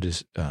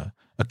is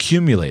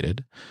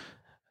accumulated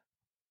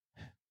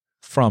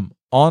from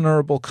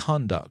honorable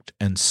conduct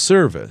and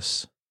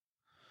service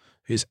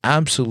is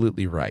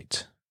absolutely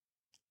right.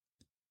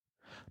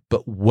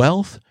 But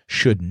wealth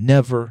should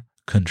never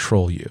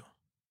control you.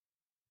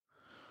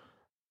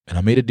 And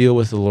I made a deal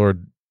with the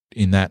Lord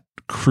in that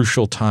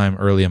crucial time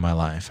early in my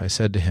life. I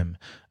said to him,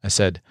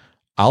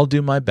 I'll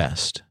do my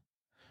best.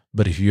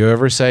 But if you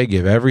ever say,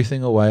 give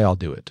everything away, I'll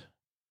do it.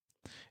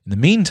 In the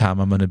meantime,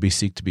 I'm going to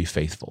seek to be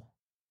faithful.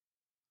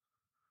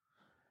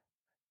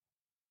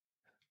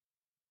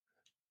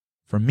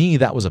 For me,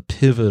 that was a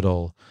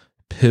pivotal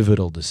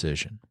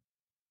decision.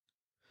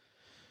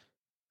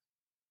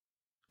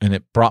 And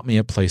it brought me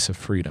a place of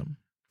freedom.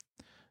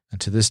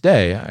 And to this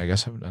day, I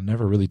guess I've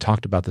never really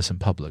talked about this in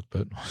public,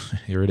 but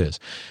here it is.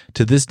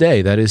 To this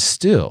day, that is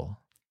still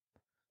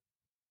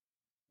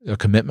a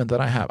commitment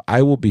that I have.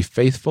 I will be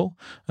faithful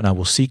and I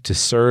will seek to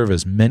serve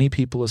as many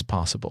people as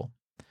possible.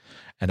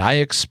 And I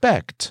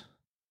expect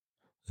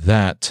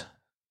that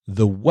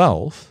the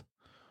wealth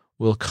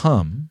will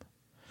come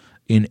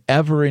in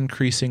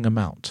ever-increasing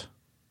amount.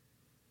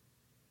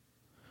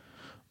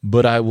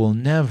 But I will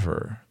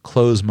never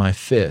close my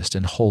fist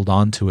and hold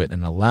on to it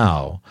and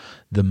allow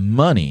the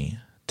money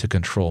to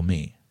control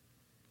me.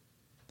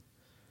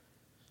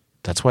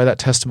 That's why that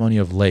testimony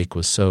of Lake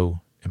was so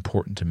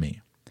important to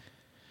me.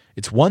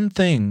 It's one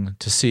thing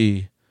to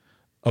see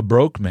a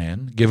broke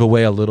man give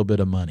away a little bit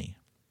of money.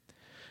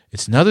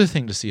 It's another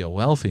thing to see a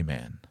wealthy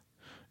man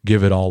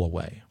give it all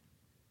away.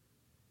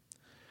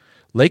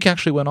 Lake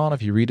actually went on,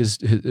 if you read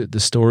the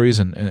stories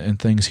and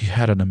things, he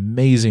had an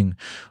amazing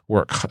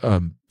work,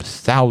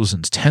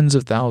 thousands, tens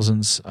of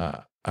thousands,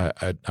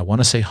 I want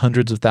to say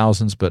hundreds of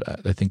thousands, but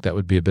I think that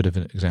would be a bit of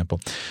an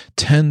example.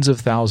 Tens of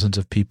thousands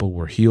of people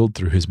were healed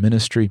through his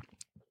ministry,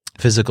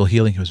 physical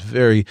healing. He was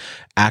very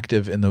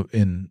active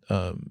in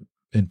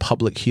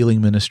public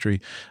healing ministry,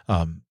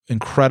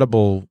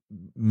 incredible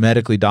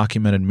medically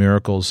documented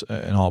miracles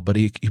and all. But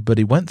he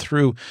went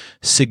through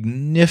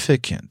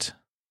significant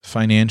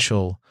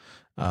financial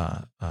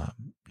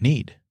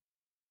need.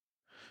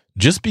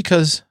 Just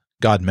because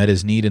God met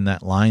his need in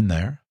that line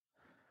there,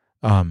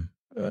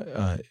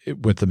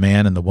 with the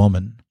man and the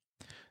woman,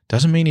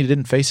 doesn't mean he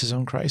didn't face his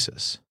own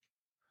crisis.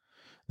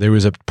 There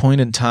was a point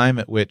in time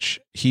at which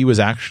he was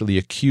actually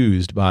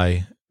accused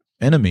by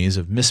enemies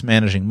of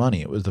mismanaging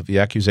money. It was that the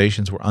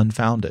accusations were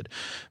unfounded.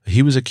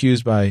 He was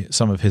accused by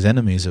some of his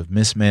enemies of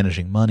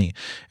mismanaging money,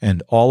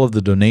 and all of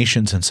the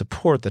donations and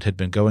support that had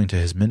been going to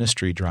his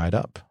ministry dried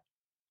up.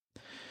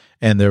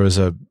 And there was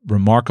a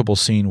remarkable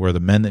scene where the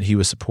men that he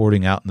was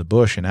supporting out in the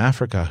bush in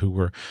Africa who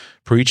were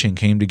preaching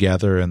came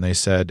together and they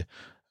said,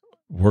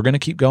 "We're going to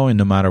keep going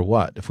no matter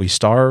what. If we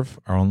starve,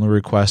 our only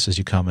request is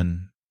you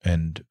come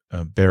and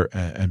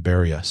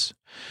bury us."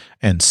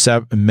 And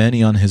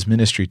many on his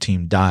ministry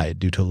team died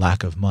due to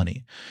lack of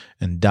money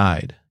and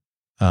died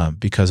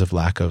because of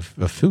lack of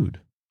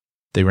food.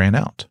 They ran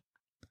out.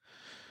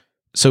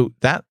 So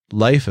that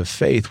life of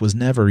faith was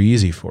never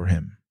easy for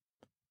him,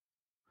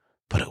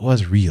 but it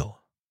was real.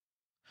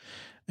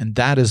 And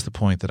that is the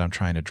point that I'm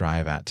trying to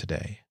drive at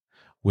today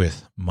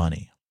with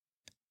money.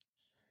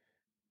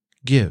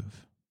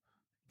 Give.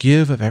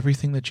 Give of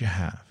everything that you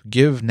have.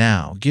 Give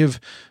now. Give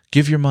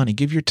your money.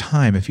 Give your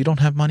time. If you don't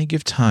have money,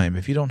 give time.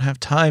 If you don't have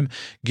time,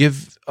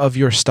 give of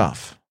your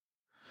stuff.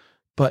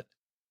 But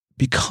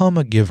become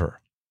a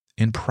giver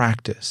in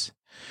practice,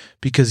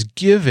 because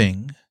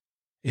giving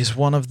is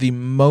one of the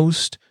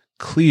most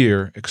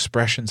clear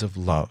expressions of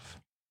love.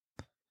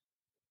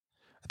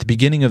 At the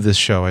beginning of this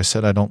show, I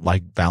said I don't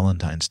like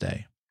Valentine's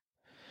Day.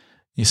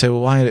 You say,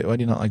 well, why do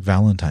you not like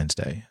Valentine's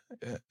Day?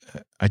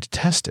 I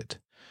detest it.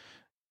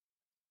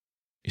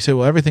 You say,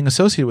 well, everything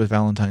associated with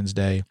Valentine's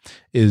Day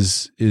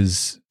is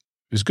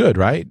good,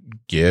 right?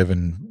 Give,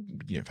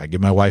 and if I give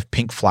my wife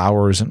pink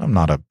flowers, and I'm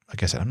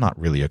not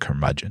really a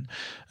curmudgeon.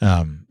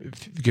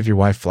 If you give your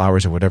wife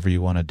flowers or whatever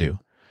you want to do,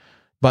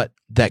 but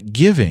that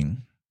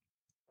giving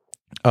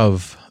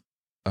has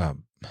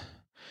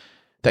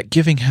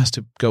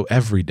to go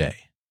every day.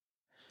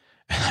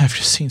 And I've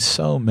just seen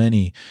so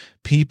many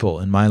people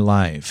in my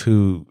life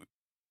who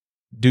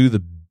do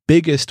the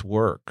biggest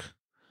work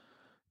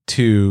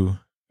to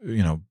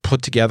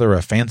put together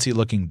a fancy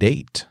looking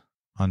date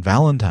on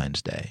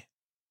Valentine's Day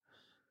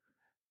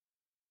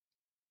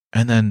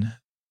and then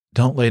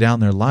don't lay down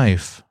their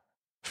life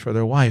for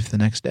their wife the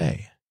next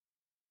day.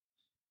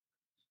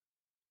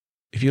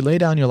 If you lay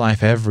down your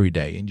life every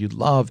day and you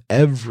love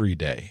every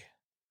day,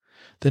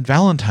 then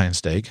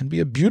Valentine's Day can be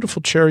a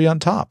beautiful cherry on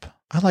top.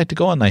 I like to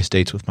go on nice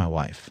dates with my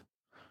wife.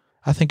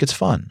 I think it's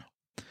fun.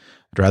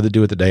 I'd rather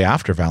do it the day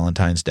after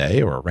Valentine's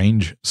Day or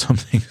arrange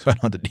something so I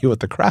don't have to deal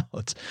with the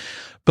crowds.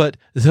 But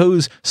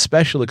those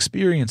special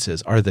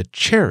experiences are the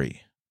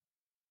cherry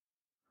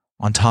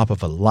on top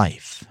of a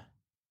life.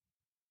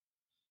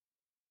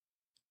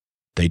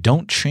 They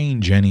don't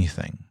change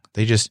anything.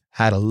 They just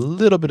add a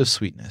little bit of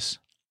sweetness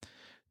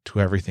to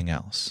everything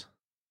else.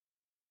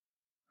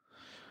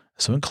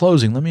 So in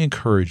closing, let me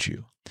encourage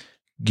you.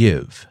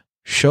 Give.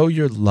 Show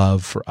your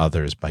love for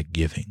others by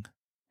giving.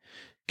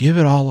 Give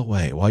it all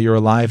away while you're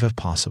alive if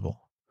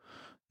possible.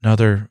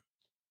 Another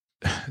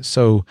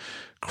so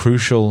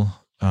crucial,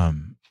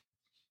 I've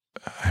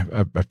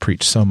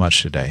preached so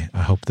much today.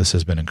 I hope this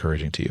has been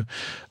encouraging to you.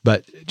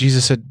 But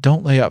Jesus said,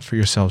 don't lay up for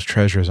yourselves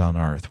treasures on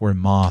earth where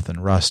moth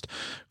and rust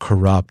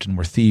corrupt and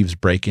where thieves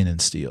break in and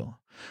steal.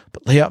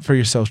 But lay up for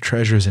yourselves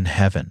treasures in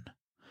heaven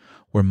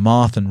where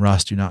moth and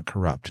rust do not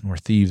corrupt and where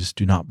thieves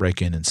do not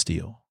break in and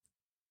steal.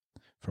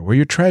 For where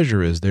your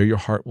treasure is, there your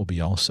heart will be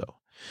also.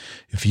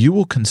 If you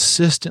will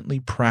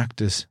consistently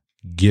practice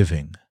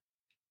giving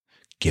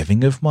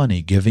of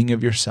money, giving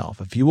of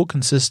yourself, if you will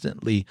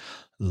consistently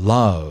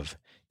love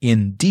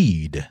in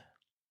deed,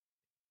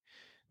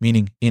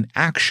 meaning in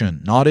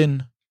action, not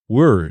in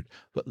word,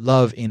 but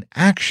love in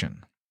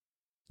action,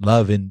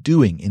 love in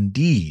doing, in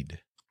deed,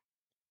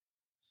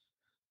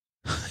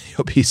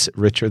 you'll be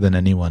richer than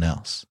anyone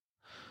else.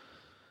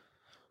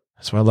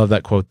 That's why I love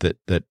that quote that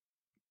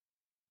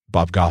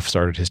Bob Goff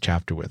started his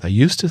chapter with. I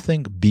used to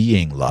think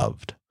being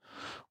loved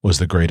was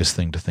the greatest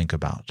thing to think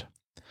about.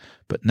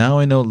 But now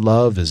I know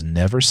love is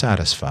never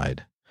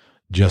satisfied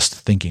just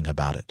thinking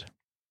about it.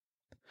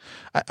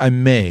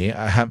 I'm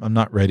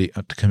not ready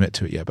to commit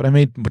to it yet, but I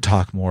may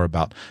talk more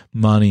about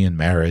money and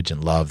marriage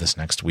and love this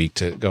next week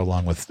to go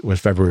along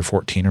with February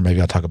 14, or maybe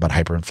I'll talk about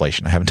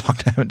hyperinflation. I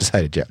haven't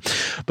decided yet.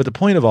 But the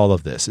point of all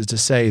of this is to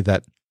say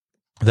that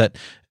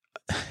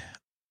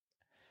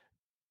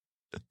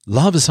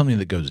love is something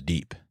that goes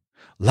deep.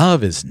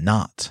 Love is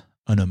not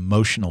an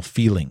emotional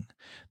feeling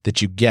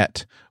that you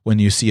get when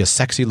you see a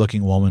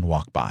sexy-looking woman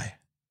walk by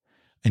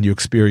and you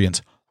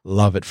experience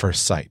love at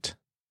first sight,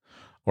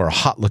 or a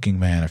hot-looking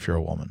man if you're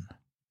a woman.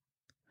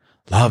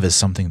 Love is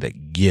something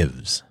that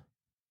gives.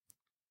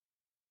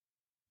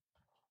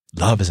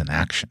 Love is an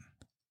action.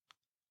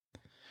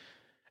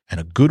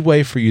 And a good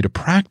way for you to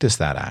practice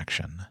that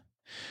action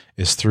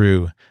is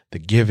through the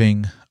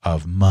giving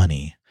of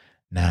money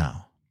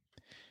now.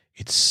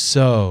 It's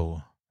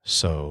so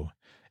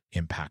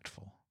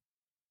impactful.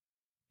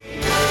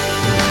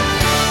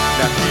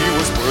 Now he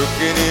was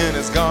working in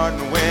his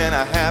garden when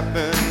I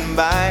happened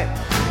by.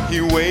 He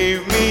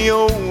waved me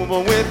over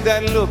with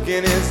that look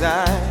in his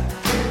eye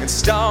and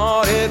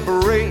started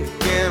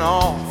breaking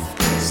off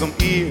some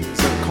ears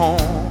of corn.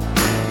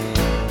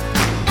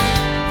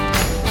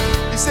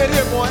 He said,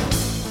 here boy,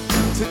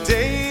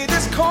 today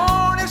this corn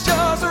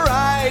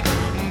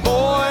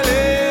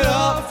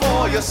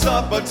to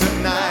supper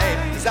tonight.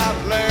 'Cause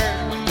I've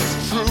learned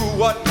it's true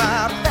what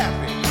my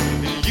pappy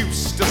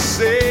used to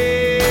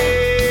say.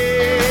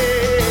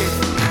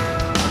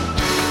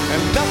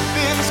 And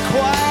nothing's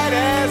quite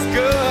as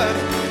good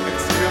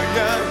until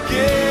you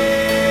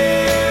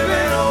give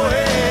it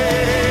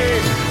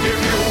away. If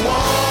you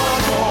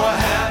want more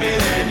happy,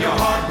 then your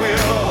heart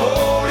will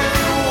hold. If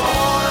you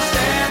want to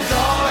stand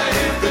tall, and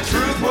if the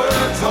truth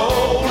were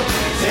told,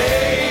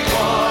 take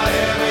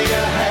whatever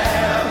you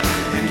have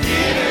and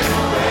give it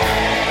away.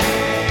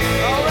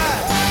 All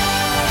right.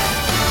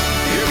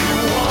 If you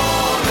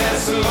want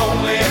less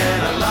lonely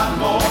and a lot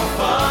more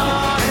fun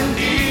and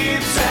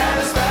deep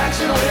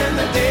satisfaction when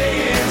the day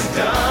is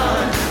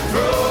done,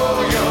 throw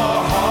your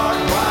heart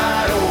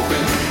wide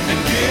open and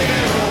give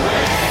it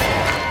away.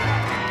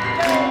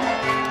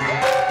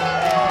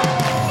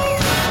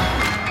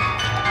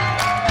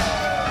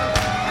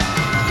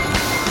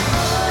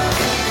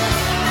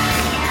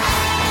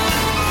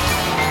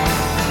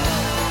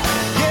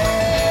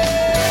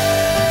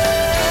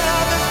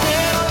 Yeah, there's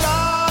been a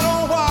lot of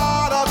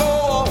water go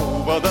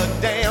over the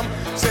dam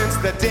since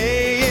the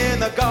day in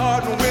the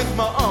garden with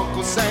my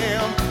Uncle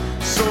Sam.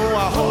 So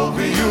I hope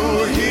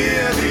you'll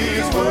hear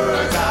these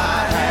words I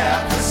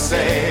have to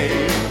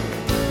say.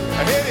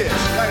 And here it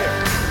is, right here.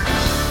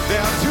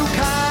 There are two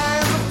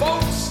kinds of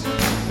folks.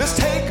 There's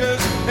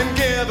takers and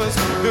givers.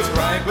 There's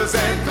gripers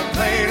and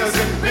complainers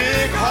and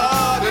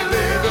big-hearted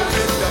livers.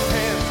 It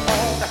depends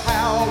on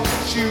how you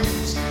choose